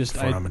for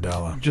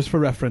Amidala. Just for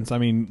reference, I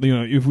mean,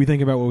 if we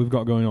think about what we've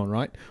got going on,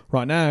 right?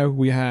 Right now,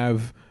 we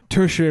have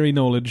tertiary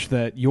knowledge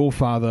that your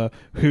father,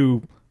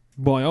 who...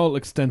 by all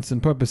extents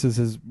and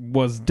purposes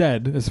was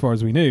dead as far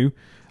as we knew,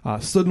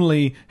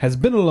 suddenly has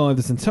been alive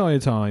this entire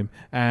time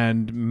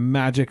and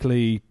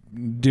magically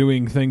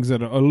doing things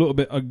that are a little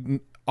bit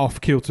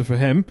off kilter for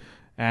him,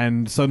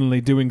 and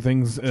suddenly doing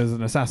things as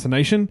an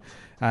assassination,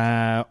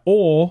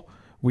 or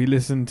we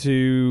listen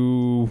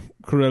to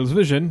Corell's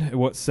vision,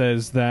 what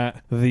says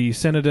that the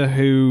senator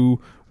who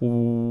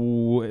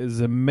is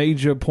a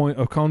major point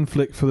of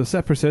conflict for the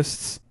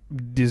separatists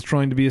is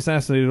trying to be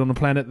assassinated on a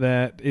planet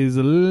that is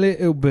a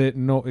little bit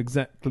not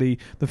exactly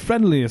the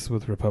friendliest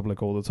with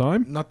Republic all the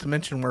time. Not to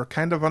mention we're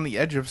kind of on the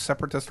edge of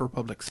Separatist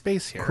Republic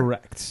space here.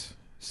 Correct.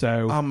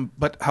 So,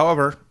 but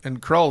however, and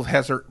Krell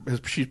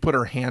she's put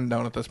her hand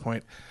down at this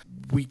point.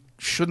 We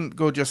shouldn't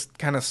go just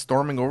kind of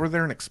storming over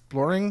there and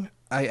exploring.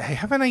 I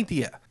have an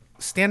idea.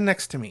 Stand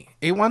next to me.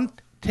 A1,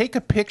 take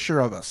a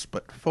picture of us,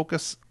 but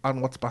focus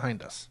on what's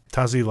behind us.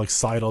 Tazi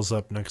sidles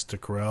up next to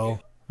Corell.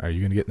 Are you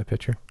going to get in the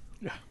picture?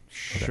 Yeah,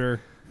 sure.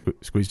 Okay.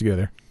 Squeeze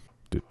together.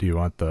 Do you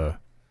want the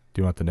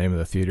name of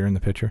the theater in the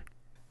picture?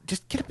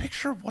 Just get a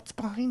picture of what's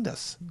behind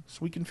us, so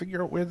we can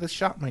figure out where this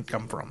shot might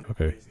come from.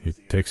 Okay. He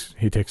takes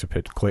a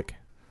pitch. Click.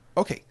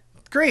 Okay,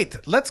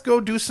 great. Let's go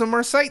do some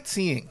more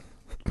sightseeing.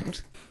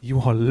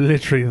 You are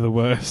literally the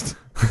worst.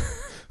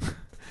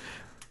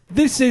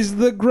 This is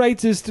the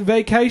greatest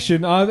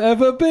vacation I've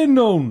ever been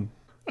on.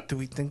 Do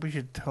we think we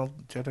should tell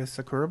Jedi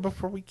Sakura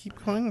before we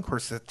keep going? Of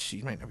course,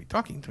 she might not be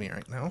talking to me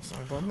right now, so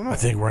I don't know. I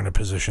think we're in a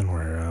position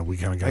where we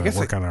kind of got to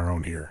work on our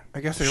own here.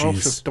 I guess I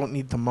also don't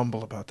need to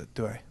mumble about it,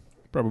 do I?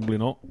 Probably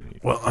not.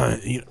 Well,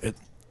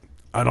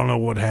 I don't know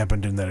what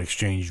happened in that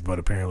exchange, but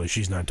apparently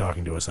she's not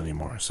talking to us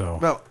anymore. So,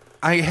 well,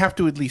 I have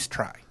to at least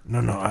try.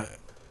 No,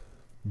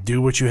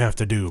 do what you have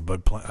to do.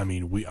 But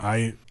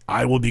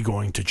I will be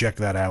going to check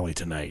that alley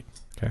tonight.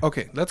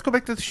 Okay, let's go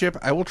back to the ship.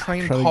 I will try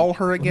and call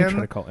her again. I'm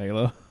trying to call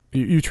Ayla.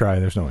 You try.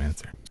 There's no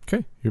answer.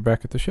 Okay, you're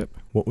back at the ship.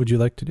 What would you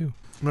like to do?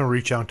 I'm gonna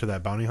reach out to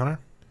that bounty hunter,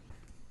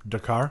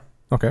 Dakar.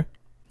 Okay.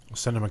 I'll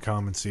send him a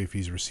comm and see if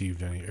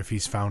if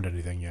he's found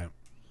anything yet.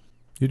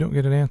 You don't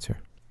get an answer.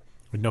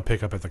 With no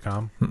pickup at the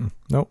comm?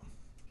 Nope.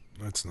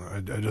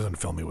 It doesn't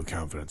fill me with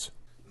confidence.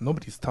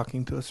 Nobody's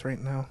talking to us right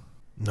now.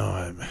 No,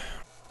 I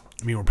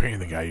mean, we're paying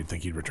the guy. You'd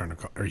think he'd return a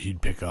call, or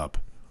he'd pick up.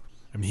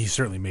 I mean, he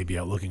certainly may be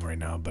out looking right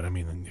now, but I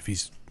mean, if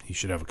he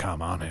should have a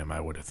comm on him,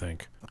 I would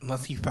think.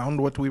 Unless he found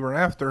what we were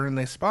after and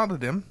they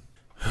spotted him.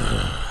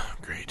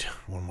 Great.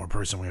 One more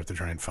person we have to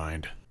try and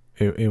find.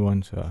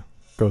 A1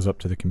 goes up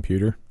to the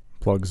computer,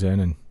 plugs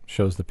in, and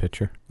shows the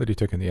picture that he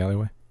took in the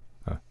alleyway.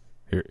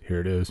 Here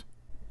it is.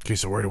 Okay,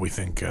 so where do we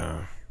think,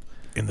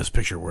 in this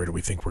picture, where do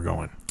we think we're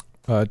going?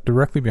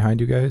 Directly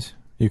behind you guys,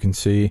 you can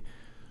see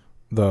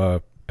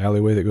the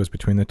alleyway that goes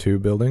between the two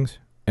buildings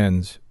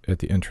ends at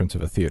the entrance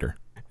of a theater.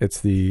 It's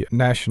the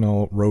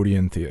National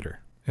Rodian Theater.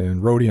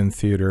 And Rodian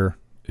Theater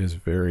is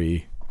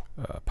very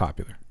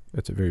popular.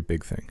 It's a very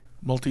big thing.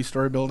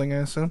 Multi-story building, I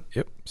assume?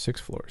 Yep,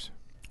 6 floors.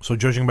 So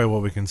judging by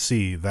what we can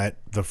see, that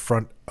the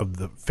front of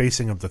the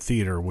facing of the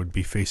theater would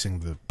be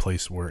facing the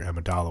place where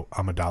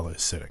Amidala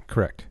is sitting.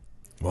 Correct.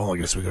 Well, I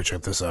guess we go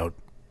check this out.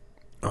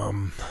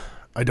 A1,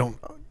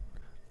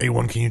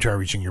 can you try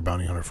reaching your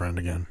bounty hunter friend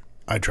again?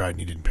 I tried and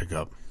he didn't pick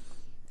up.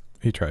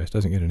 He tries,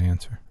 doesn't get an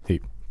answer.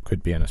 He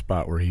could be in a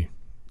spot where he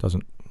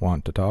doesn't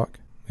want to talk.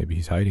 Maybe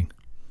he's hiding.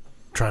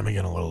 Try him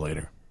again a little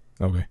later.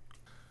 Okay.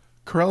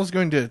 Corell is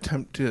going to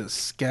attempt to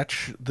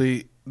sketch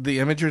the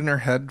image in her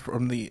head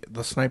from the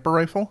sniper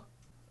rifle,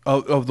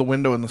 of the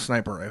window in the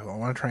sniper rifle. I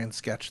want to try and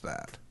sketch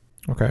that.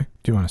 Okay.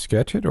 Do you want to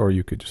sketch it, or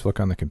you could just look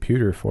on the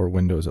computer for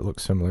windows that look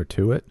similar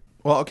to it?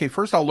 Well, okay,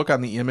 first I'll look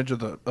on the image of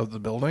the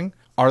building.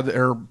 Are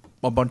there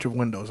a bunch of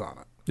windows on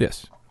it?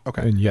 Yes.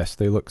 Okay. And yes,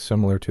 they look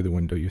similar to the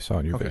window you saw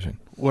in your vision.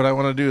 What I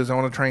want to do is I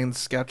want to try and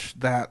sketch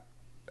that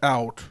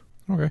out.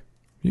 Okay.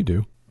 You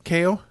do.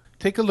 KO,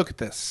 take a look at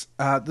this.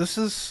 This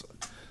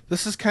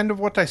is kind of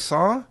what I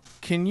saw.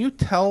 Can you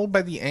tell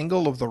by the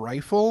angle of the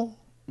rifle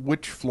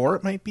which floor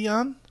it might be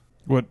on?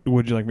 What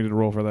would you like me to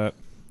roll for that?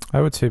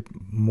 I would say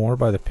more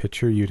by the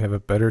picture, you'd have a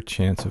better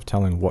chance of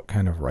telling what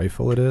kind of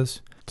rifle it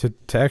is. To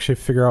actually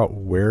figure out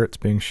where it's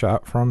being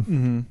shot from.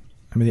 Mm-hmm.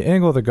 I mean, the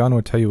angle of the gun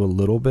would tell you a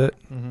little bit.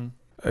 Mm-hmm.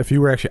 If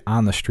you were actually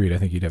on the street, I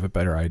think you'd have a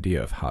better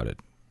idea of how to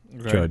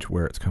judge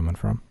where it's coming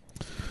from.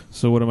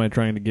 So what am I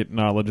trying to get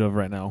knowledge of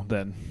right now,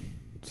 then?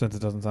 Since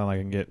it doesn't sound like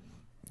I can get...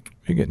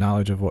 You get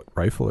knowledge of what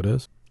rifle it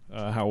is.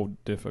 How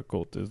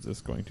difficult is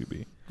this going to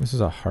be? This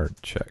is a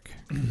hard check.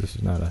 This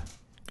is not a...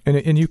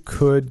 And you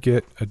could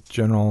get a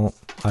general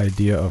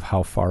idea of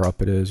how far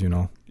up it is, you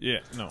know. Yeah,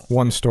 no.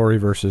 1 story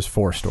versus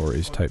 4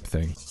 stories type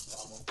thing.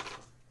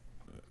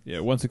 Yeah,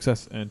 1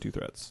 success and 2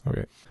 threats.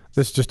 Okay.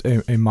 This is just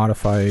a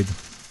modified,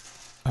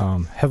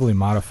 heavily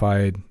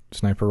modified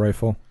sniper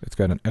rifle. It's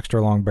got an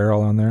extra long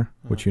barrel on there,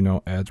 which you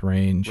know adds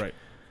range. Right.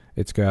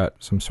 It's got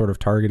some sort of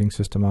targeting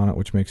system on it,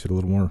 which makes it a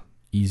little more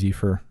easy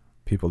for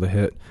people to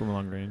hit. From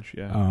long range,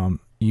 yeah.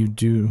 You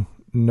do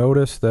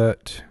notice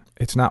that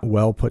it's not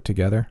well put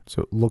together,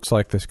 so it looks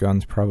like this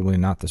gun's probably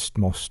not the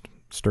most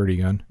sturdy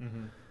gun.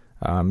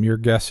 Mm-hmm. You're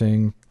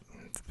guessing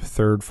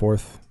 3rd,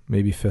 4th,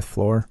 maybe 5th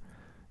floor.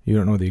 You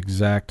don't know the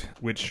exact...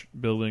 Which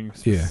building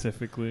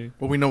specifically?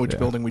 Well, we know which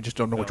building, we just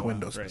don't know which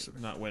window right.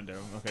 specifically. Not window,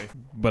 okay.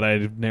 But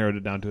I narrowed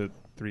it down to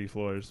 3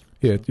 floors.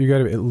 Yeah, you got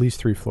to be at least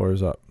 3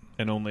 floors up.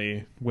 And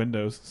only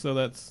windows, so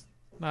that's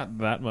not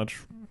that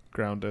much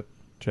ground to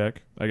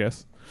check, I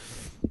guess.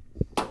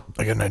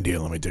 I got an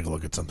idea. Let me take a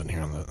look at something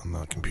here on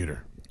the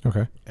computer.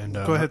 Okay. And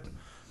Go ahead.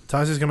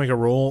 Tazi's going to make a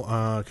roll,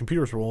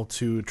 computer's roll,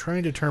 to try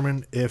and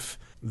determine if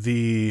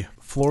the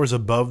floors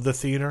above the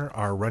theater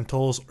are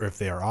rentals or if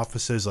they are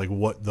offices, like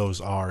what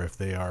those are, if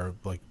they are,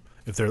 like,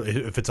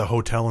 if it's a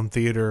hotel and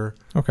theater,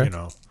 okay. You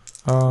know.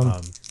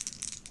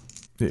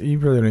 You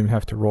really don't even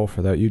have to roll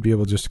for that. You'd be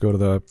able just to go to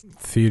the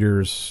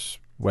theater's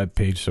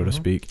webpage, so to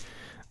speak.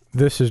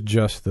 This is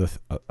just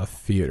a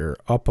theater.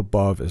 Up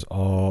above is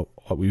all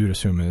what we would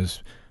assume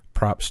is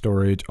prop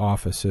storage,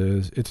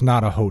 offices. It's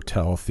not a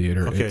hotel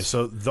theater. Okay,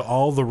 so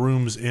all the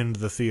rooms in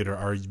the theater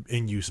are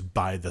in use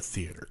by the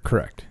theater.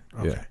 Correct.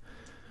 Okay. Yeah.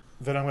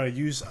 Then I'm going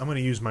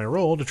to use my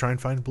roll to try and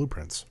find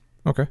blueprints.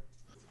 Okay.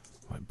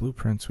 Well,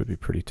 blueprints would be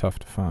pretty tough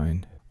to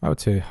find. I would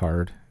say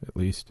hard, at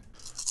least.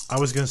 I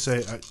was going to say,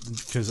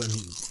 because I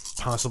mean,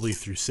 possibly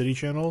through city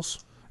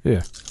channels.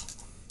 Yeah.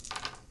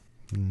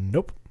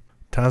 Nope.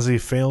 Tazi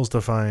fails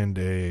to find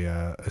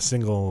a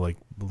single like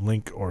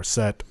link or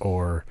set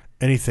or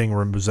anything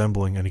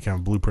resembling any kind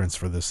of blueprints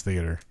for this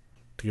theater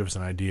to give us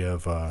an idea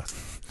of.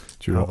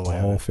 Did you roll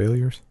all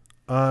failures?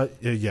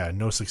 Yeah,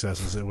 no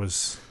successes. It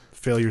was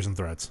failures and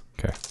threats.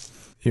 Okay.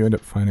 You end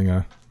up finding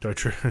a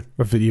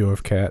video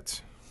of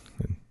cats,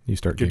 and you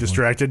start get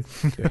distracted.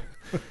 Yeah.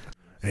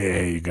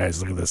 Hey, you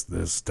guys, look at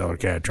this stellar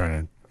cat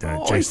trying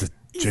to chase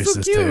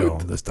this tail,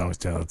 this dog's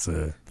tail.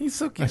 He's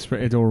so cute. That's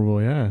pretty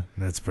adorable, yeah.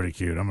 That's pretty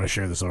cute. I'm going to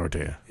share this over to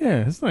you.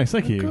 Yeah, it's nice.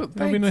 Thank you. Good,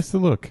 That'd be nice to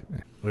look.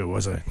 Wait,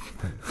 wasn't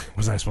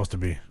I supposed to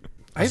be?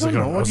 I don't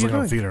know. I was looking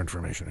doing? at theater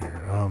information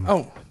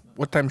here.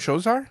 What time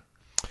shows are?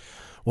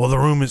 Well,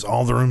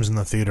 all the rooms in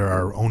the theater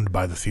are owned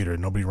by the theater.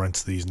 Nobody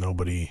rents these.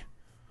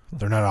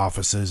 They're not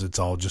offices. It's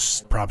all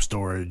just prop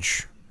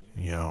storage,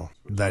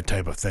 that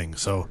type of thing.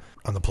 So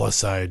on the plus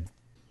side,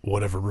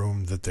 whatever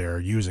room that they're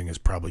using is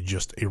probably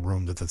just a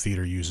room that the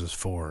theater uses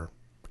for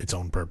its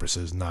own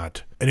purposes,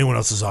 not anyone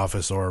else's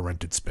office or a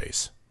rented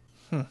space.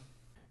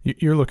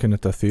 You're looking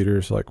at the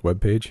theater's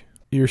webpage.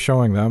 You're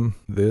showing them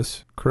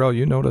this. Corell,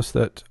 you notice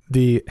that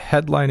the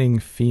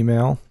headlining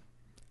female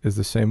is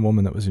the same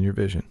woman that was in your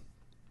vision.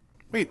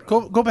 Wait,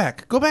 go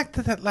back. Go back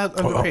to that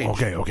other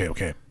page.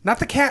 Okay. Not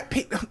the cat,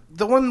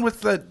 the one with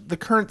the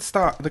current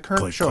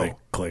Click, show.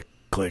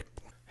 Click.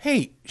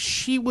 Hey,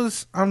 she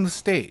was on the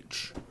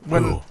stage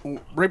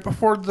right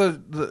before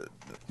the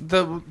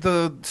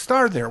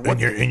star there.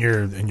 What? In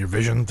your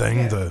vision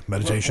thing, the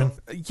meditation.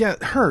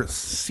 Her,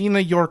 Sina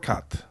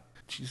Yorkot.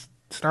 She's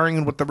starring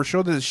in whatever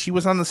show this is. She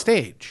was on the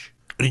stage.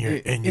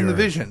 In the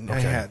vision I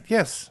had.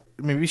 Yes,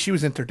 maybe she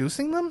was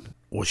introducing them.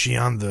 Was she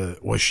on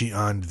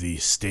the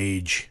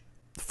stage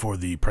for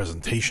the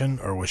presentation,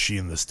 or was she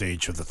in the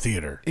stage of the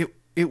theater?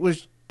 It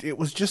was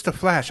just a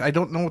flash. I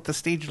don't know what the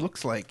stage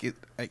looks like.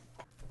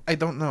 I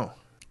don't know.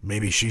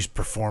 Maybe she's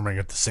performing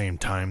at the same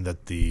time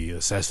that the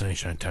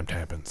assassination attempt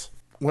happens.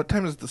 What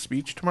time is the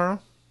speech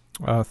tomorrow?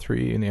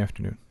 3 in the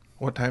afternoon.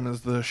 What time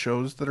is the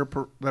shows that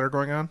are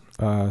going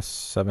on?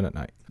 7 at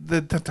night.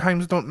 The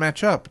times don't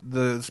match up.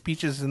 The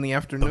speech is in the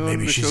afternoon. But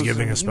maybe the she's show's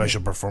giving in a the evening.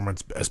 special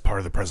performance as part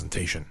of the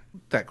presentation.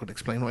 That could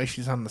explain why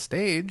she's on the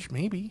stage.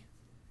 Maybe.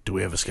 Do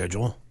we have a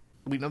schedule?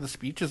 We know the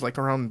speech is like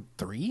around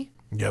 3.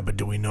 Yeah, but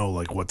do we know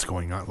like what's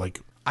going on?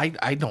 Like,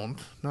 I don't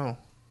know.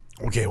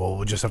 okay, well,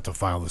 we'll just have to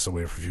file this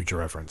away for future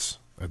reference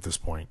at this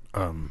point.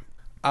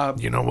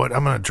 You know what?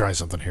 I'm gonna try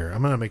something here.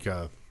 I'm gonna make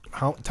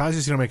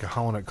Tazi's gonna make a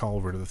Holonet call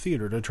over to the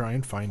theater to try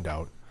and find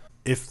out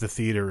if the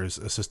theater is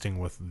assisting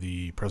with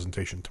the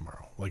presentation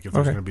tomorrow. Like if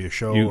there's Okay. gonna be a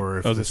show or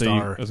if I was the gonna say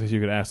star. I was gonna say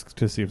you could ask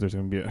to see if there's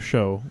going to be a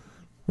show,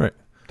 Right.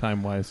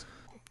 time-wise.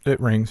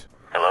 It rings.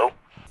 Hello?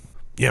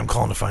 Yeah, I'm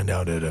calling to find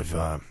out if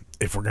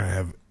we're gonna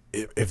have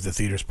if the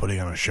theater's putting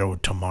on a show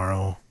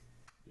tomorrow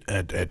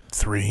at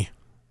 3.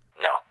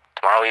 No.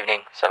 Tomorrow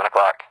evening, 7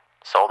 o'clock.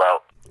 Sold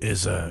out.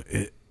 Is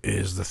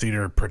the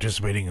theater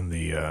participating in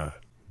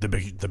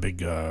the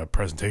big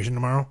presentation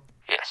tomorrow?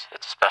 Yes,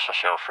 it's a special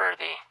show for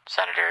the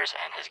senators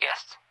and his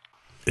guests.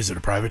 Is it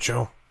a private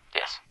show?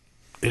 Yes.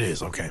 It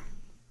is, okay.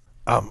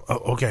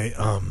 Okay.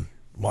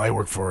 Well, I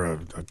work for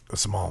a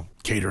small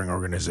catering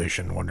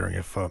organization. Wondering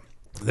if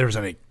there's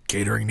any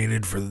catering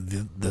needed for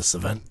this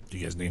event. Do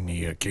you guys need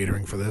any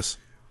catering for this?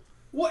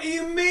 What do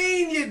you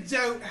mean you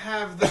don't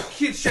have the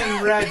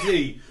kitchen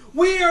ready?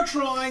 We are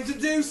trying to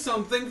do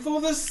something for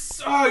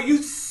the... Oh, you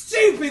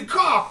stupid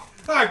cock!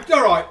 Oh,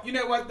 all right, you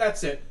know what?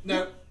 That's it.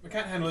 No, we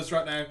can't handle this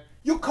right now.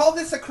 You call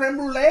this a creme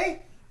brulee?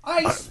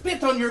 I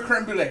spit on your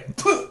creme brulee.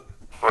 We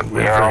have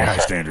very high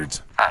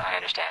standards. I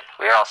understand.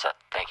 We're all set.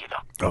 Thank you,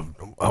 though.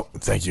 Oh,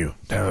 thank you.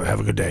 Have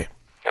a good day.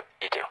 Yep,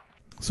 you too.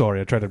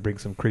 Sorry, I tried to bring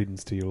some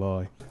credence to your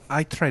lie.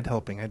 I tried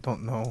helping. I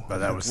don't know. But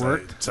that if was it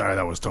worked. sorry.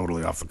 That was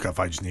totally off the cuff.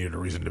 I just needed a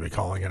reason to be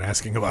calling and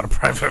asking about a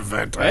private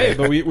event. Hey,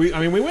 but we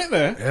went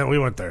there. Yeah, we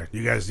went there.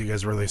 You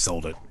guys really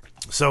sold it.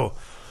 So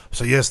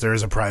yes, there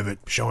is a private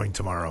showing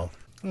tomorrow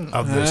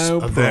of this How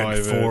event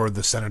private? for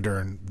the senator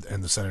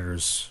and the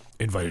senator's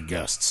invited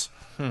guests.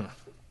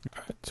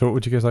 So what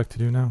would you guys like to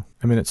do now?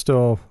 I mean, it's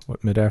still,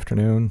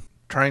 mid-afternoon?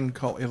 Try and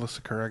call Ayla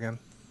Sakura again.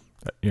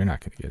 You're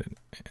not going to get an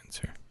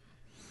answer.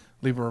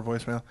 Leave her a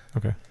voicemail.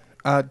 Okay.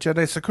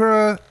 Jedi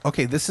Sakura,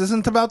 okay, this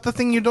isn't about the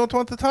thing you don't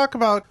want to talk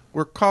about.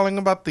 We're calling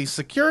about the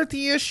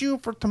security issue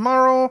for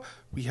tomorrow.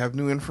 We have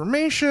new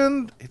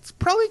information. It's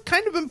probably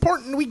kind of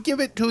important we give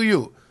it to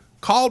you.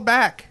 Call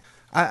back.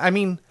 I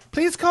mean,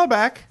 please call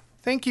back.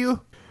 Thank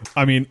you.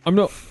 I mean, I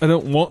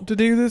don't want to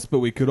do this, but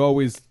we could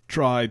always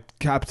try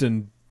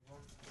Captain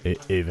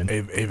Avon.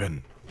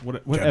 Avon.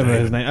 whatever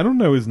his name. I don't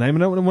know his name. I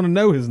don't want to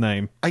know his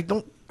name. I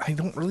don't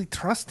really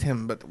trust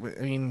him, but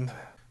I mean,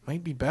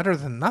 might be better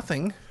than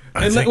nothing.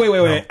 And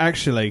wait.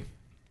 Actually,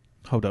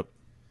 hold up.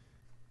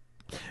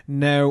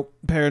 Now,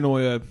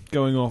 Paranoia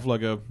going off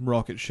like a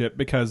rocket ship,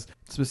 because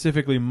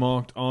specifically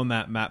marked on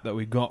that map that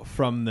we got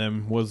from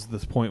them was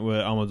this point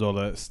where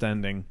Amidala is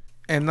standing.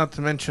 And not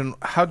to mention,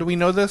 how do we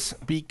know this?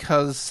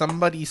 Because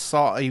somebody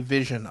saw a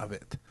vision of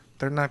it.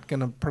 They're not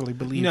going to probably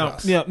believe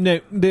us.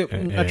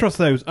 I trust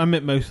those. I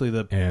meant mostly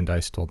the... And I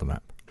stole the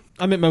map.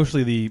 I meant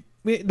mostly the...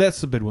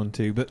 That's a big one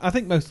too, but I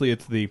think mostly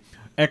it's the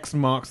X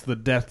marks the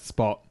death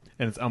spot,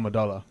 and it's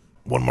Amidala.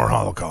 One more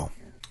holocall.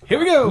 Here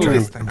we go!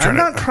 I'm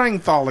not trying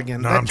Thal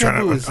again. No, That I'm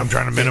trying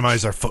Jabu to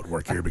minimize our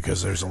footwork here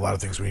because there's a lot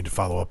of things we need to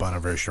follow up on in a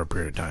very short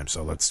period of time.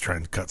 So let's try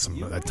and cut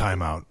some of that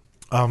time out.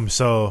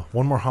 So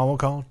one more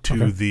holocall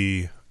to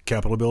the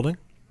Capitol building.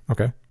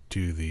 Okay.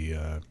 To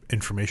the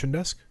information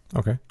desk.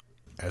 Okay.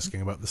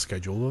 Asking about the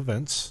schedule of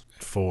events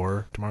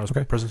for tomorrow's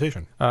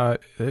presentation.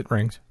 It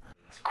rings.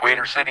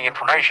 Quater City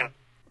information.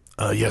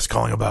 Yes,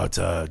 calling about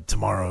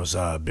tomorrow's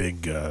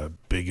big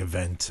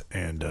event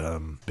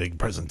and big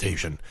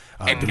presentation.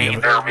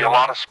 Indeed, there will be a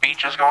lot of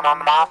speeches going on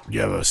tomorrow. Do you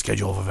have a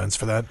schedule of events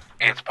for that?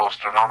 It's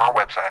posted on our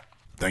website.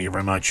 Thank you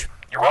very much.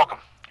 You're welcome.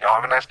 Y'all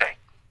have a nice day.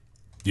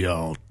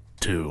 Y'all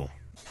too.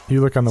 You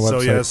look on the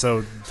website.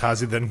 So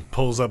Tazi then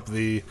pulls up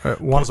the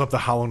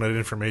HoloNet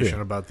information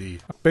about the...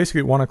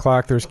 Basically, 1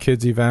 o'clock, there's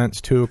kids'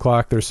 events. 2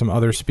 o'clock, there's some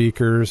other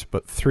speakers.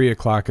 But 3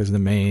 o'clock is the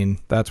main.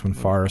 That's when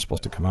Farah is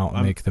supposed to come out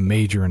and make the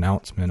major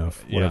announcement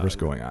of whatever's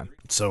going on.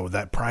 So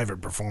that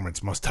private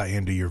performance must tie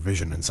into your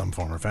vision in some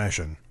form or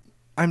fashion.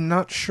 I'm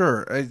not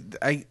sure.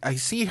 I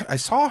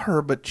saw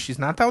her, but she's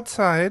not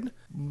outside.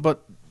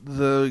 But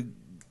the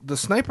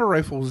sniper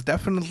rifle was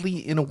definitely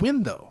in a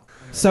window.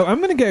 So I'm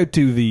going to go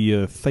to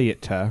the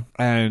theater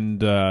and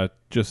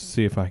just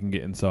see if I can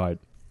get inside.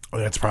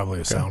 Well, that's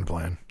probably a sound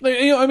plan.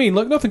 I mean,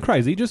 look, nothing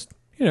crazy. Just,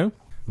 Well,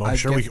 I'm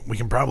sure we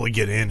can probably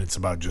get in. It's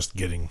about just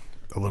getting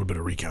a little bit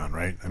of recon,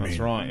 right? That's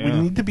right. We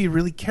need to be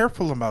really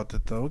careful about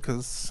it, though,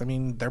 because, I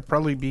mean, they're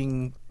probably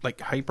being,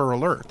 hyper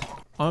alert.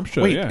 I'm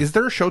sure, Wait, is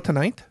there a show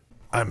tonight?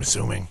 I'm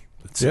assuming.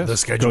 Yes. The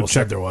schedule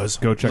said there was.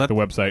 Go check the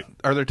website.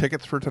 Are there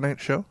tickets for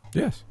tonight's show?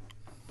 Yes.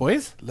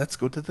 Boys, let's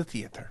go to the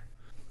theater.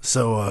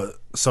 So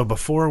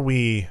before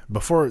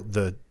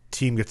the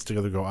team gets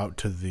together, go out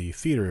to the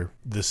theater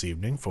this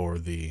evening for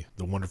the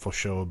wonderful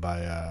show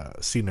by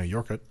Sina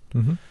Yorkut.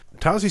 Mm-hmm.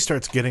 Tazi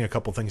starts getting a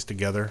couple things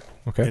together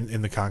Okay.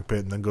 in the cockpit,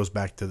 and then goes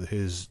back to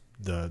his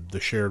the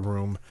shared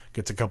room,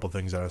 gets a couple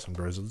things out of some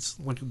drawers. It's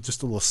like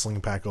just a little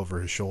sling pack over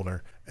his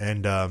shoulder,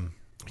 and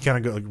he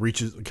kind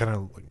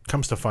of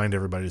comes to find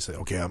everybody to say,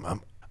 okay, I'm a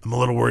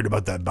little worried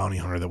about that bounty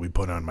hunter that we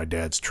put on my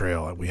dad's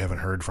trail. We haven't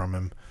heard from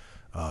him.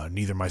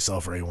 Neither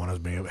myself or anyone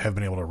have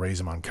been able to raise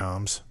him on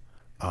comms.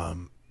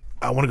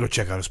 I want to go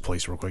check out his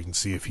place real quick and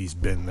see if he's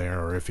been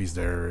there, or if he's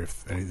there,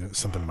 if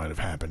something might have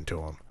happened to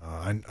him.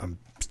 I'm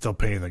still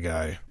paying the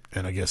guy,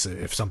 and I guess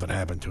if something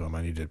happened to him,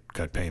 I need to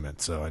cut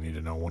payment, so I need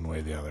to know one way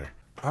or the other.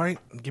 All right,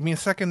 give me a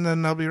second,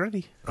 then I'll be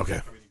ready.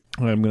 Okay.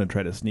 I'm going to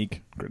try to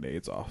sneak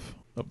grenades off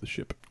of the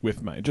ship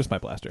with my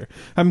blaster.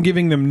 I'm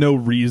giving them no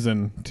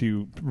reason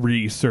to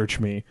research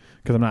me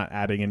because I'm not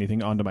adding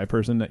anything onto my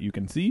person that you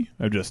can see.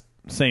 I'm just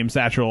same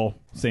satchel,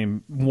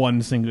 same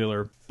one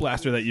singular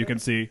blaster that you can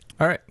see.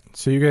 All right,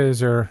 so you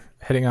guys are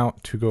heading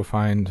out to go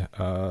find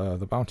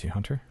the bounty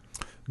hunter.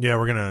 Yeah,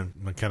 we're going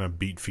to kind of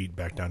beat feet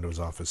back down to his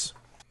office.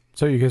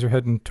 So you guys are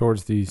heading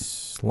towards the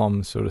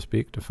slums, so to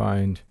speak, to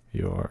find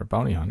your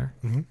bounty hunter.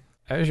 Mm-hmm.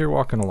 As you're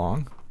walking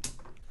along,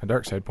 a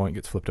dark side point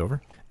gets flipped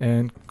over.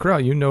 And,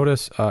 Corral, you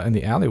notice in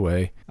the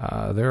alleyway,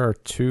 there are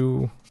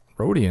 2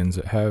 Rhodians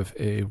that have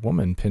a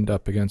woman pinned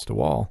up against a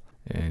wall.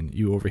 And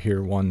you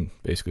overhear one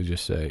basically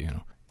just say,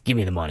 give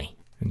me the money.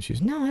 And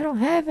she's, no, I don't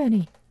have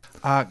any.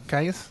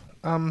 Guys,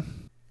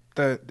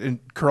 and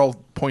Curl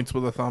points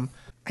with a thumb.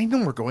 I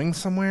know we're going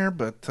somewhere,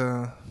 but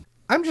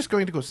I'm just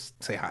going to go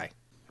say hi.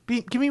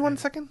 Give me 1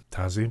 second.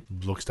 Tazi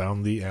looks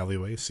down the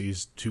alleyway,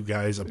 sees 2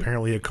 guys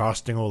apparently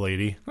accosting a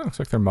lady. Oh, looks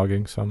like they're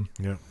mugging some.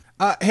 Yeah.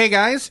 Hey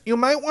guys, you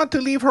might want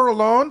to leave her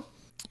alone.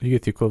 You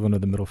get the equivalent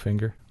of the middle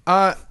finger.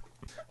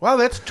 Well,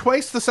 that's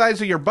twice the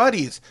size of your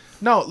buddies.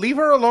 No, leave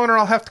her alone or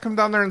I'll have to come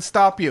down there and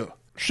stop you.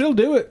 She'll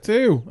do it,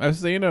 too. I've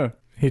seen her.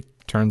 He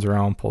turns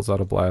around, pulls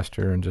out a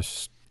blaster, and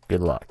just...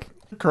 Good luck.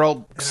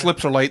 Curl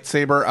slips her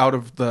lightsaber out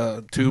of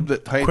the tube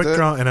that hides Quick it.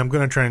 draw, and I'm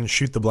going to try and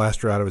shoot the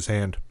blaster out of his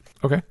hand.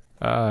 Okay.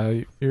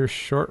 You're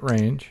short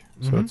range,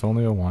 so it's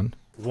only a 1.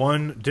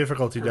 1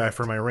 difficulty die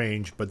for my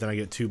range, but then I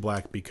get 2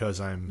 black because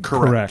I'm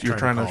correct. You're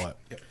trying to call it.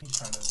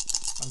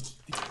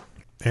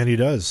 And he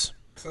does.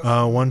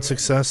 1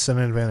 success and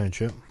an advantage.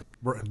 Yep.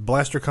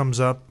 Blaster comes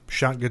up,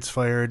 shot gets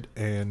fired,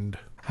 and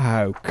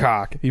Oh,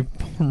 cock. He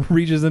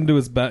reaches into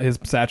his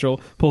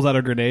satchel, pulls out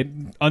a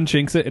grenade,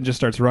 unchinks it, and just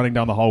starts running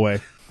down the hallway.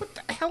 What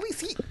the hell is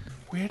he?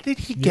 Where did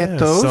he get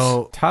those?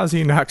 So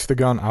Tazi knocks the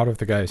gun out of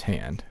the guy's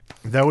hand.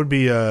 that would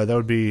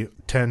be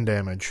 10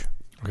 damage.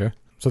 Okay.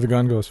 So the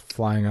gun goes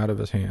flying out of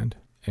his hand,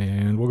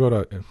 and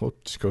we'll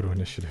just go to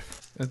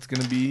initiative. It's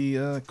going to be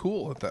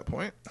cool at that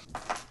point.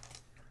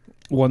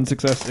 1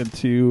 success and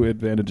 2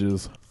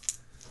 advantages.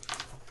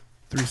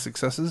 3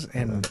 successes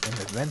and an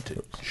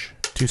advantage.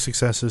 2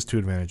 successes, 2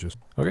 advantages.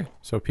 Okay,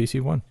 so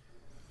PC 1.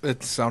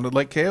 It sounded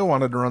like KO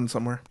wanted to run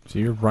somewhere. So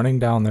you're running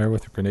down there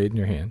with a grenade in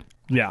your hand.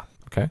 Yeah.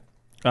 Okay.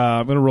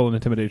 I'm going to roll an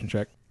intimidation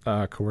check.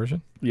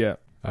 Coercion? Yeah.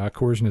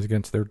 Coercion is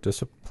against their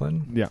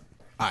discipline. Yeah.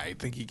 I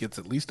think he gets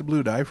at least a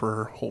blue die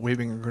for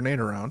waving a grenade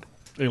around.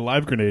 A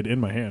live grenade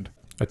in my hand.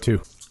 A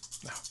 2.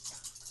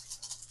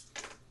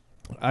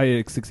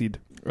 I succeed.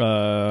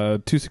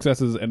 2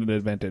 successes and an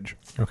advantage.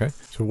 Okay.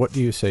 So what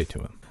do you say to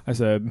him? I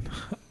said,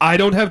 I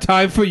don't have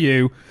time for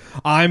you.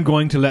 I'm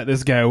going to let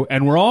this go,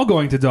 and we're all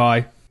going to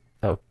die.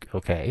 Oh,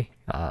 okay.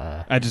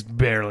 I just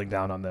barreling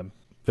down on them.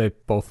 They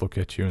both look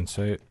at you and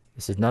say,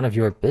 This is none of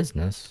your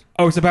business.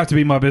 Oh, it's about to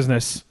be my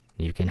business.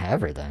 You can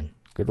have her then.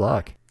 Good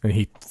luck. and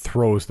he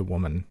throws the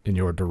woman in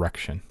your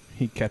direction.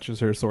 He catches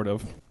her, sort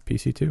of.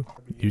 PC 2.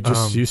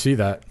 You see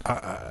that.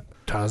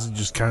 Tazi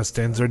just kind of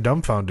stands there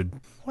dumbfounded.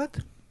 What?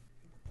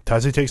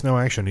 Tazi takes no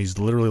action. He's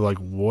literally like,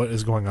 what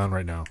is going on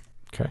right now?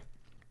 Okay.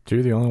 So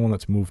you're the only one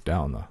that's moved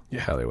down the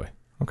Yeah. alleyway.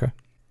 Okay.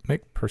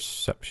 Make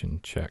perception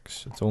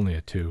checks. It's only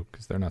a 2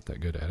 because they're not that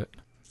good at it.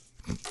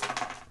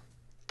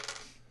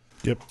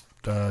 Yep.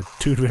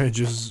 2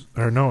 advantages,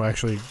 or no,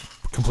 actually,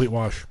 complete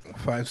wash.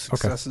 5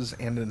 successes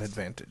and an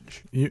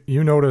advantage.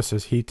 You notice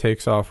as he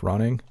takes off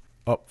running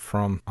up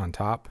from on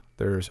top,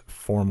 there's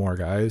 4 more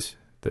guys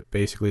that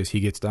basically as he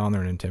gets down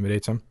there and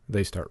intimidates them,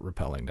 they start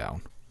rappelling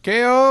down.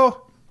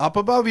 KO! Up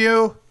above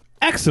you!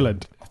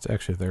 Excellent! It's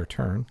actually their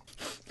turn.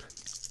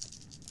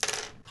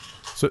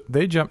 So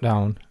they jump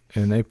down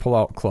and they pull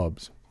out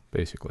clubs,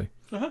 basically.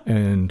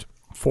 And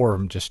 4 of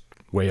them just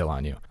wail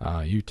on you.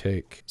 You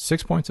take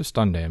 6 points of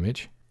stun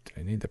damage.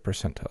 I need the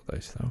percentile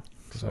dice, though.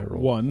 Because I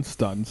rolled 1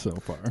 stun so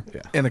far.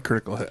 Yeah. And a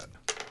critical hit.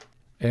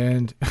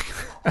 And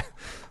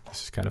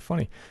this is kind of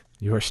funny.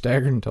 You are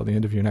staggered until the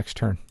end of your next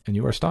turn, and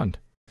you are stunned.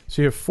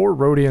 So you have 4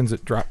 Rhodians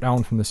that drop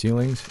down from the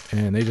ceilings,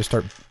 and they just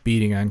start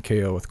beating on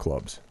KO with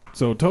clubs.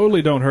 So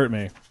totally don't hurt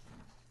me.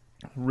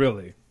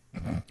 Really.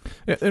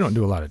 Yeah, they don't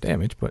do a lot of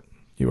damage, but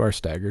you are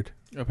staggered.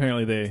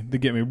 Apparently they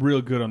get me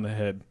real good on the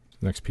head.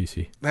 Next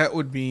PC. That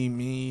would be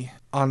me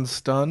on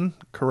stun.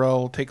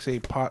 Carell takes a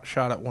pot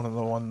shot at one of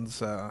the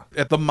ones,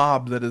 at the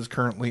mob that is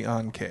currently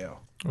on KO.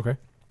 Okay.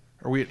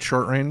 Are we at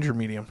short range or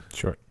medium?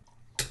 Short.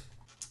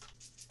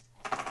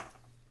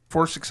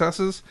 4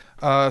 successes.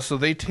 So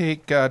they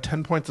take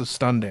 10 points of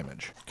stun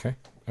damage. Okay.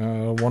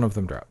 One of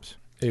them drops.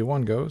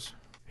 A1 goes.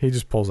 He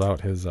just pulls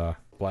out his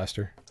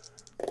blaster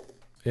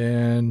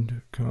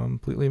and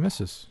completely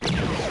misses.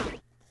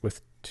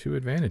 With 2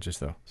 advantages,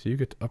 though. So you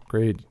get to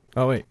upgrade.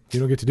 Oh, wait. You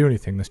don't get to do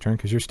anything this turn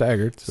because you're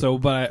staggered. So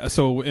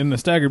in the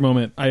staggered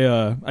moment,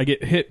 I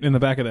get hit in the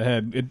back of the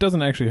head. It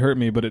doesn't actually hurt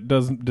me, but it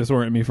does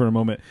disorient me for a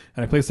moment.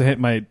 And I place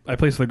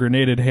the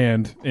grenaded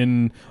hand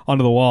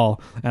onto the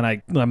wall, and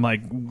I'm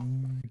like,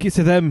 get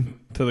to them,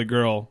 to the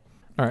girl.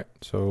 All right.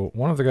 So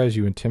one of the guys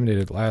you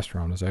intimidated last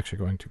round is actually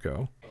going to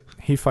go.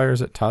 He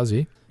fires at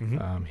Tazi.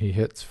 Mm-hmm. He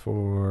hits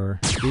for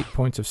 8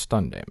 points of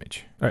stun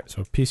damage. All right.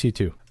 So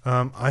PC2.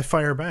 I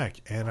fire back,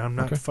 and I'm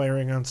not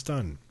firing on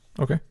stun.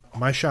 Okay.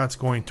 My shot's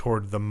going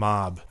toward the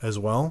mob as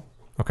well.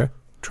 Okay.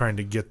 Trying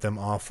to get them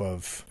off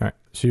of... All right.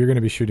 So you're going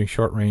to be shooting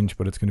short range,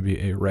 but it's going to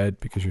be a red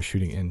because you're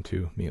shooting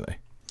into melee.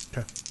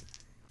 Okay.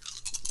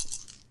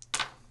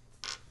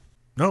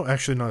 No,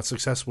 actually not.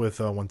 Success with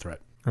 1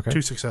 threat. Okay.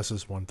 2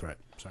 successes, 1 threat.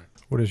 Sorry.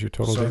 What is your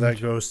total so damage?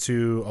 So that goes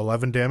to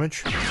 11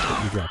 damage.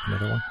 You drop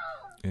another one.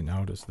 And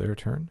now it is their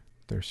turn.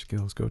 Their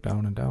skills go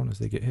down and down as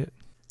they get hit.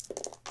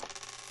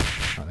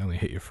 Oh, they only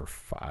hit you for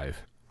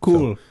 5.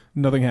 Cool. So,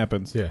 nothing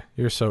happens. Yeah,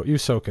 you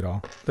soak it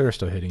all. They're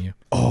still hitting you.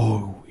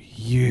 Oh,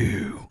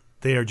 you.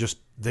 They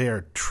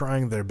are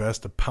trying their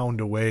best to pound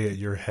away at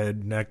your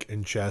head, neck,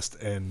 and chest,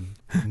 and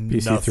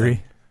PC3. nothing.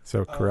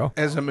 So, Corel?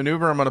 As a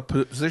maneuver, I'm going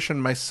to position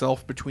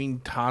myself between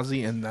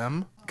Tazi and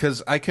them,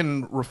 because I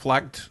can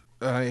reflect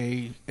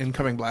a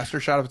incoming blaster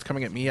shot if it's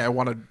coming at me. I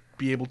want to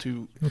be able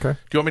to... Okay. Do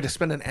you want me to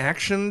spend an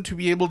action to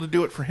be able to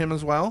do it for him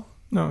as well?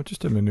 No,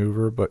 just a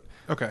maneuver, but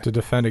to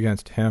defend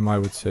against him, I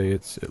would say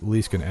it's at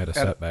least going to add a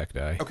setback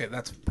die. Okay,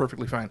 that's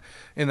perfectly fine.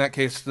 In that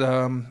case,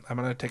 I'm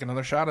going to take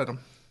another shot at him.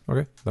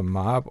 Okay. The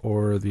mob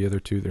or the other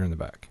 2 that are in the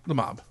back? The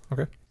mob.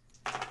 Okay.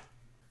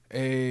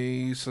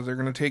 So they're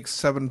going to take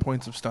 7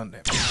 points of stun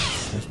damage.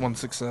 There's 1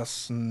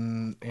 success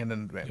and an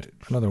advantage.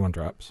 Another one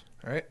drops.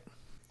 All right.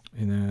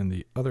 And then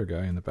the other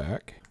guy in the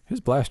back, his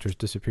blaster's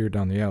disappeared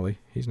down the alley.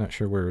 He's not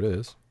sure where it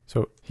is.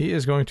 So he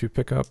is going to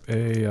pick up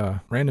a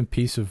random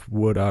piece of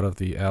wood out of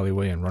the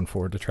alleyway and run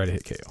forward to try to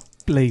hit KO.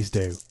 Please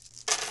do.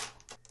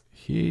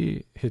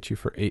 He hits you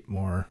for 8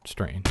 more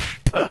strain.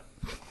 And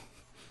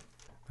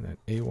then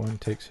A1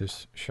 takes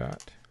his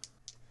shot.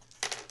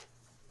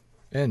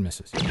 And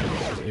misses.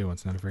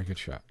 A1's not a very good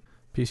shot.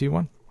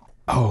 PC1.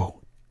 Oh,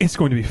 it's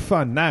going to be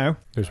fun now.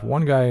 There's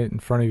one guy in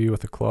front of you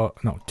with a claw.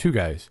 No, 2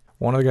 guys.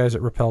 One of the guys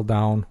that rappelled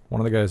down.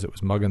 One of the guys that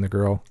was mugging the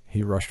girl.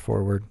 He rushed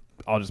forward.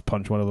 I'll just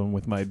punch one of them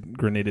with my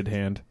grenaded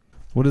hand.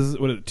 What is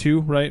it?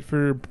 2, right?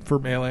 For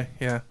melee,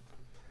 yeah.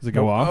 Does it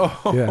go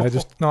off? Oh. Yeah, I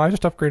just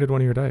upgraded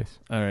one of your dice.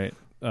 All right.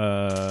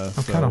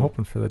 I'm kind of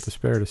hoping for the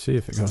despair to see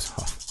if it goes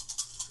off.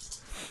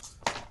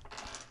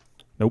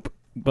 Nope.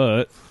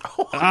 But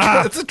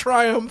it's a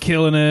triumph.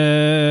 Killing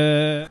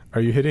it.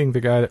 Are you hitting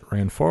the guy that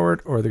ran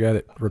forward or the guy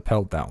that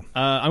rappelled down?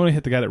 I'm going to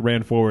hit the guy that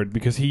ran forward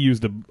because he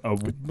used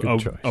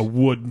a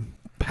wood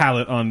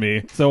pallet on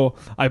me. So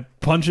I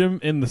punch him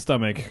in the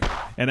stomach,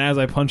 and as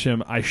I punch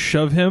him, I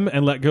shove him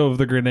and let go of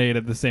the grenade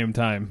at the same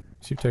time.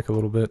 So you take a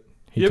little bit.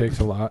 He takes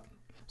a lot.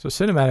 So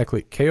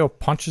cinematically, KO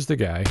punches the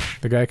guy.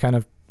 The guy kind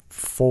of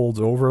folds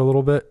over a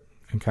little bit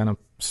and kind of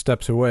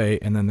steps away,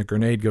 and then the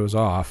grenade goes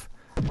off.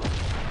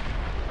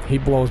 He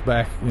blows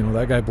back,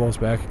 that guy blows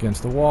back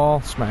against the wall,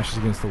 smashes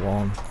against the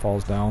wall, and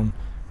falls down.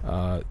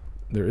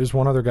 There is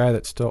one other guy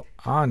that's still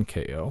on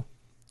KO.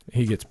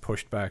 He gets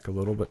pushed back a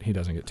little, but he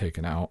doesn't get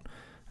taken out.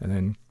 And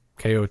then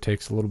KO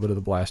takes a little bit of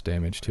the blast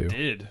damage, too.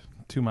 Did.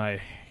 To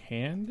my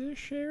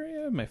handish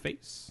area? My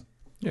face?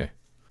 Yeah.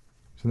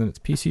 So then it's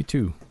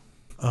PC2.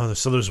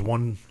 So there's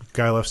one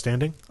guy left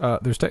standing?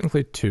 There's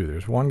technically 2.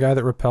 There's one guy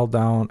that rappelled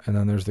down, and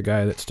then there's the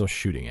guy that's still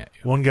shooting at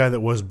you. One guy that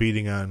was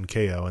beating on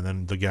KO, and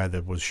then the guy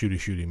that was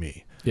shooting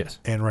me. Yes.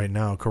 And right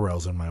now,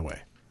 Corell's in my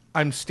way.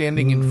 I'm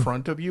standing in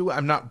front of you.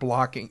 I'm not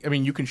blocking. I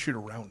mean, you can shoot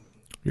around me.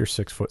 You're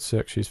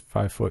 6'6". She's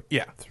 5'3".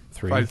 Yeah,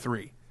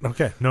 5'3".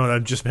 Okay. No,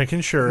 I'm just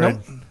making sure.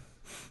 Nope.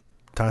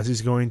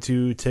 Tazi's going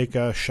to take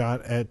a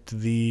shot at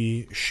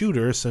the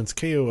shooter since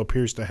KO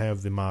appears to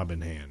have the mob in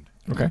hand.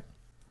 Okay.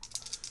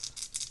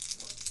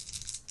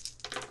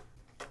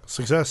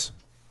 Success.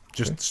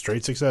 Just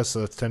straight success,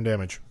 so that's 10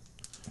 damage.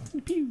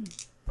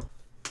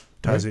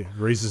 Tazi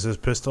raises his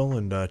pistol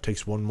and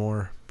takes one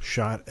more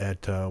shot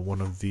at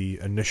one of the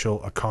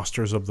initial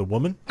accosters of the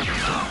woman.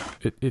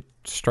 It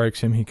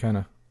strikes him. He kind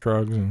of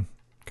shrugs and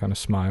kind of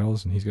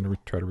smiles, and he's going to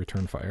try to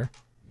return fire.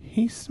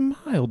 He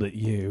smiled at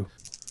you.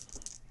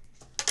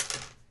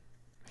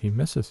 He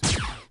misses.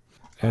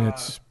 And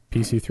it's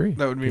PC3.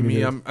 That would be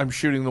me. I'm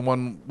shooting the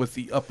one with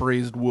the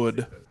upraised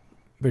wood.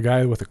 The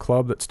guy with the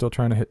club that's still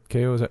trying to hit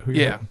KO, is that who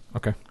you're hitting?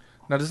 Okay.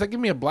 Now, does that give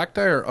me a black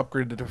die or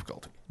upgrade the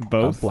difficulty?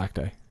 Both? Black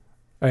die.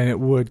 And it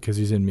would because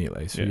he's in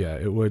melee. So, yeah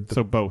it would.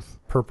 So both.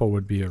 Purple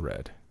would be a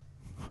red.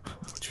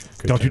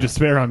 Don't you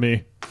despair on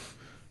me.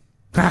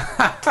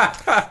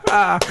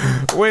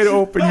 Way to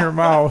open your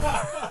mouth.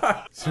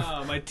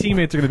 My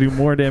teammates are going to do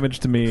more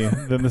damage to me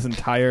than this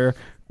entire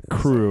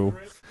crew.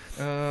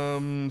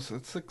 So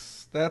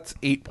that's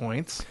 8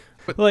 points.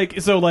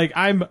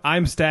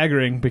 I'm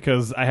staggering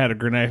because I had a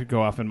grenade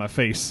go off in my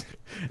face,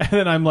 and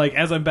then I'm like,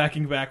 as I'm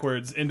backing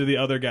backwards into the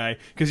other guy,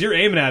 because you're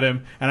aiming at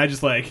him, and I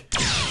just like,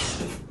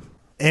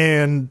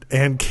 and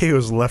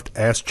KO's left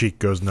ass cheek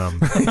goes numb.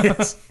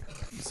 Yes.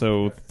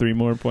 So 3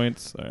 more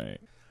points. All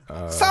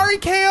right. Sorry,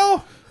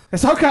 KO.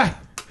 It's okay.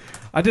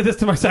 I did this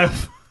to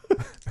myself.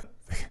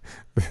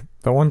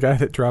 The one guy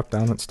that dropped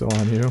down that's still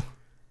on you,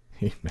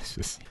 he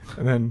misses.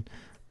 And then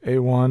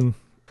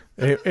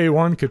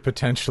A1 could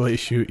potentially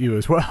shoot you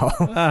as well.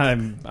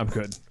 I'm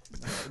good.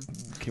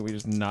 Can we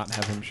just not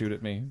have him shoot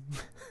at me?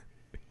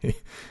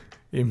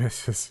 He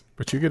misses,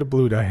 but you get a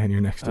blue die on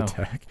your next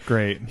attack.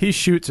 Great. He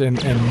shoots and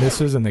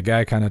misses, and the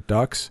guy kind of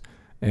ducks.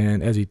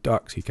 And as he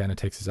ducks, he kind of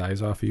takes his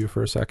eyes off of you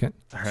for a second.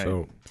 All right.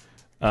 So,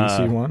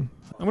 PC1. I'm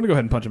going to go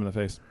ahead and punch him in the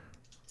face.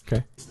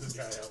 Okay.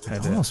 I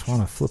almost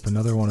want to flip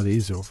another one of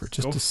these over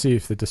just to see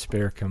if the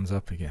despair comes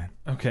up again.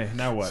 Okay,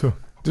 now what? So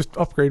just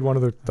upgrade one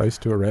of the dice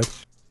to a red.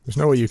 There's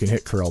no way you can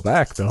hit Curl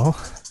back, though.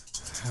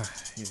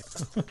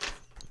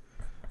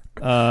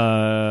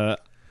 Oh!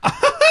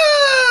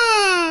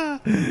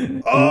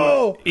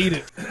 Eat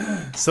it.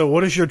 So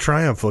what does your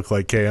triumph look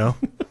like, KO?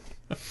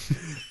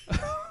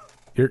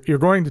 You're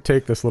going to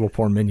take this little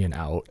poor minion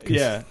out.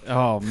 Yeah.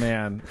 Oh,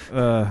 man.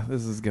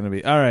 This is going to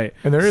be... All right.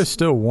 And there is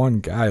still one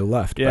guy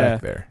left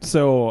back there.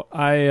 So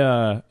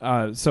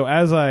so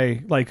as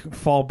I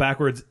fall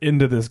backwards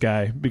into this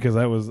guy, because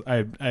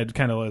I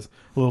kind of was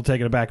a little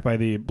taken aback by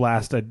the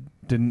blast. I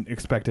didn't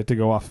expect it to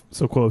go off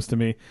so close to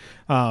me.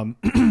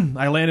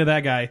 I landed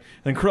that guy,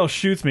 and Krill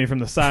shoots me from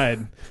the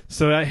side.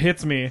 So that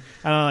hits me,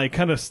 and I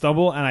kind of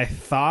stumble, and I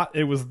thought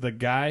it was the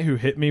guy who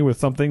hit me with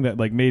something that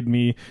made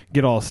me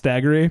get all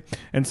staggery.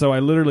 And so I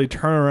literally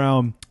turn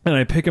around, and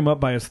I pick him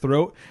up by his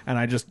throat, and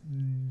I just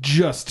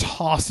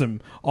toss him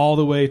all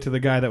the way to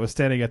the guy that was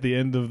standing at the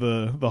end of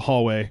the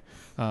hallway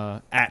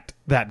at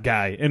that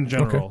guy in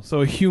general. Okay.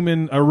 So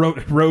a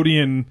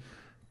Rhodian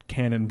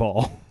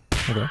cannonball.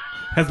 Okay.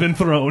 Has been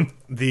thrown.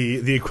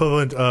 The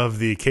equivalent of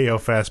the KO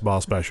fastball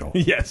special.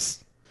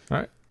 Yes. All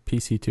right.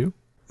 PC2.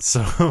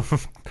 So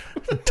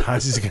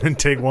Tazi's going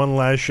to take one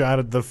last shot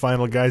at the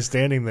final guy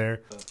standing there.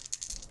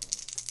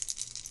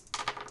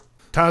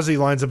 Tazi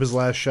lines up his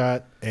last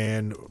shot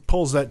and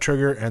pulls that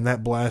trigger, and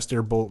that blast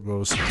air bolt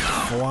goes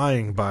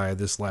flying by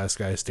this last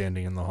guy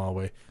standing in the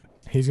hallway.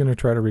 He's going to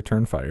try to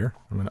return fire.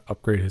 I'm going to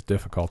upgrade his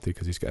difficulty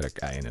because he's got a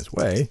guy in his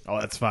way.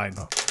 Oh, that's fine.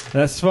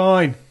 That's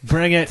fine.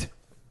 Bring it.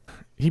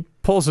 He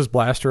pulls his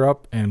blaster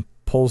up and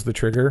pulls the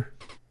trigger,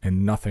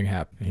 and nothing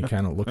happens. He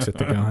kind of looks at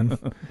the gun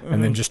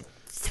and then just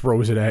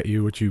throws it at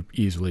you, which you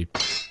easily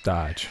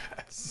dodge.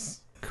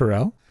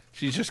 Corel?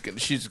 She's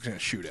gonna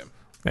shoot him.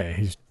 Hey,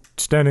 he's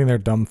standing there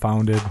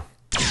dumbfounded.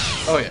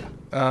 Oh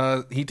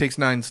yeah. He takes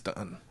 9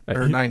 stun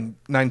or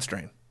 9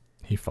 strain.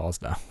 He falls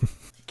down.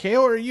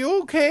 KO, are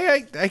you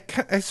okay?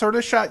 I sort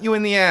of shot you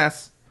in the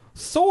ass.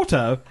 Sort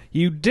of.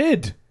 You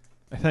did.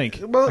 I think.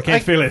 Well, I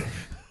can't feel it.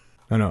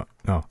 No.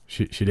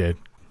 She did.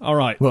 All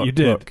right, look, you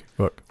did.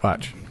 Look,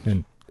 watch.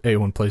 And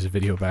A1 plays a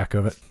video back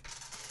of it.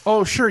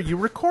 Oh, sure, you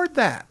record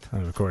that. I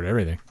record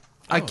everything.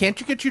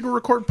 Can't get you to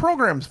record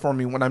programs for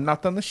me when I'm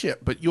not on the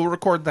ship, but you'll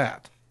record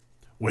that.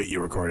 Wait, you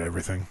record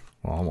everything?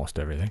 Well, almost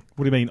everything.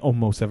 What do you mean,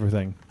 almost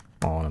everything?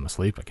 Oh, when I'm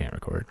asleep, I can't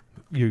record.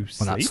 You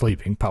sleep? Well, not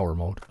sleeping, power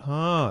mode.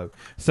 Oh.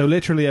 So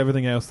literally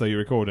everything else, though, you're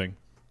recording?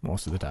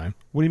 Most of the time.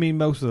 What do you mean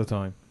most of the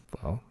time?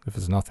 Well, if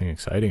it's nothing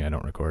exciting, I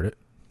don't record it.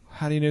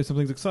 How do you know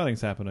something's exciting's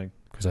happening?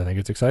 Because I think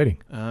it's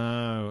exciting.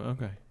 Oh,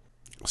 okay.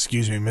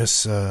 Excuse me,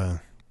 miss,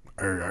 are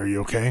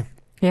you okay?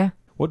 Yeah.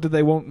 What do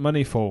they want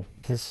money for?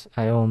 Because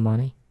I owe him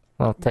money.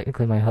 Well,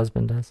 technically my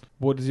husband does.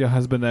 What does your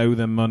husband owe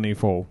them money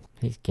for?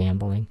 He's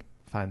gambling.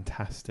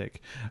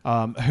 Fantastic.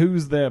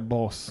 Who's their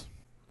boss?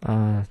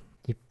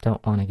 You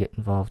don't want to get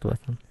involved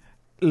with him.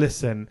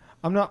 Listen,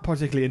 I'm not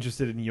particularly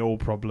interested in your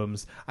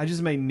problems. I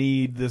just may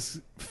need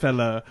this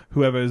fella,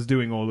 whoever is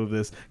doing all of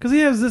this, because he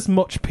has this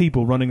much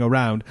people running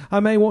around. I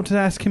may want to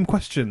ask him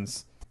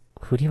questions.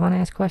 Who do you want to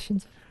ask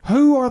questions?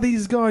 Who are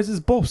these guys'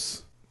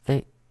 boss?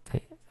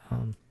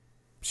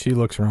 She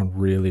looks around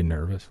really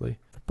nervously.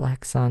 The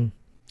Black Sun.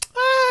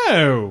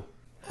 Oh!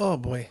 Oh,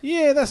 boy.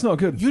 Yeah, that's not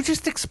good. You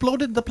just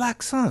exploded the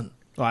Black Sun.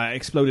 I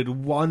exploded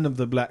one of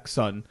the Black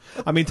Sun.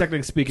 I mean,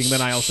 technically speaking,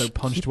 then I also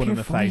punched one in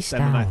the face,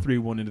 and then I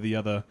threw one into the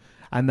other.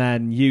 And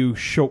then you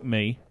shot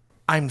me.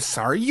 I'm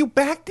sorry, you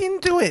backed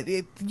into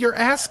it. Your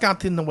ass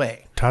got in the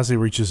way. Tazi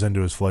reaches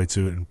into his flight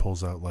suit and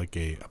pulls out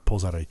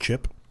a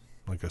chip,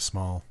 like a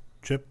small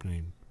chip, and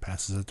he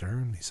passes it to her,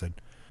 and he said,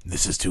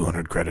 "This is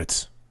 200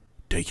 credits.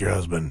 Take your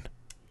husband.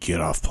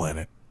 Get off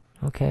planet."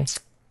 Okay.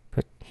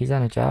 But he's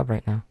on a job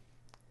right now.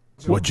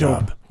 What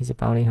job? He's a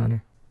bounty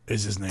hunter.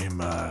 Is his name,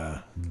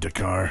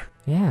 Dakar?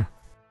 Yeah.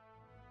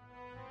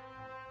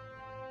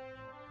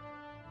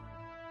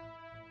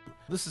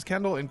 This is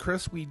Kendall and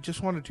Chris. We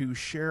just wanted to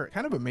share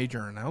kind of a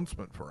major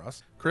announcement for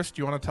us. Chris,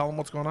 do you want to tell them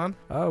what's going on?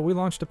 We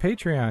launched a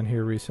Patreon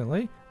here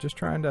recently, just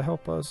trying to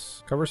help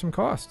us cover some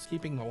costs.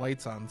 Keeping the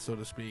lights on, so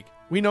to speak.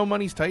 We know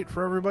money's tight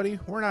for everybody.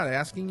 We're not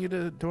asking you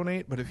to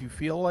donate, but if you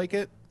feel like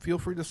it, feel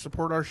free to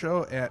support our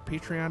show at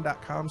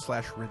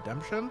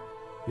patreon.com/redemption.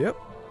 Yep,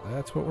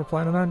 that's what we're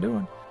planning on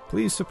doing.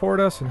 Please support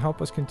us and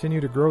help us continue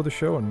to grow the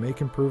show and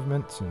make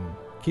improvements and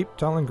keep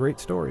telling great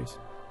stories.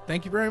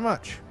 Thank you very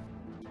much.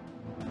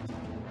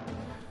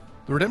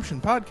 The Redemption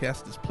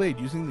Podcast is played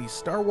using the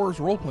Star Wars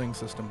role-playing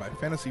system by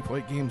Fantasy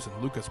Flight Games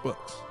and Lucas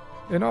Books.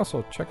 And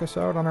also, check us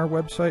out on our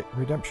website,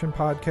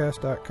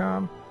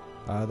 redemptionpodcast.com.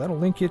 That'll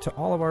link you to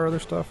all of our other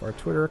stuff, our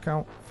Twitter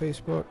account,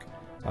 Facebook.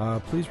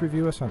 Please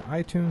review us on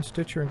iTunes,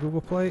 Stitcher, and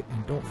Google Play.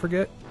 And don't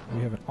forget,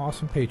 we have an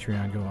awesome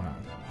Patreon going on.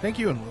 Thank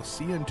you, and we'll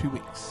see you in 2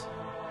 weeks.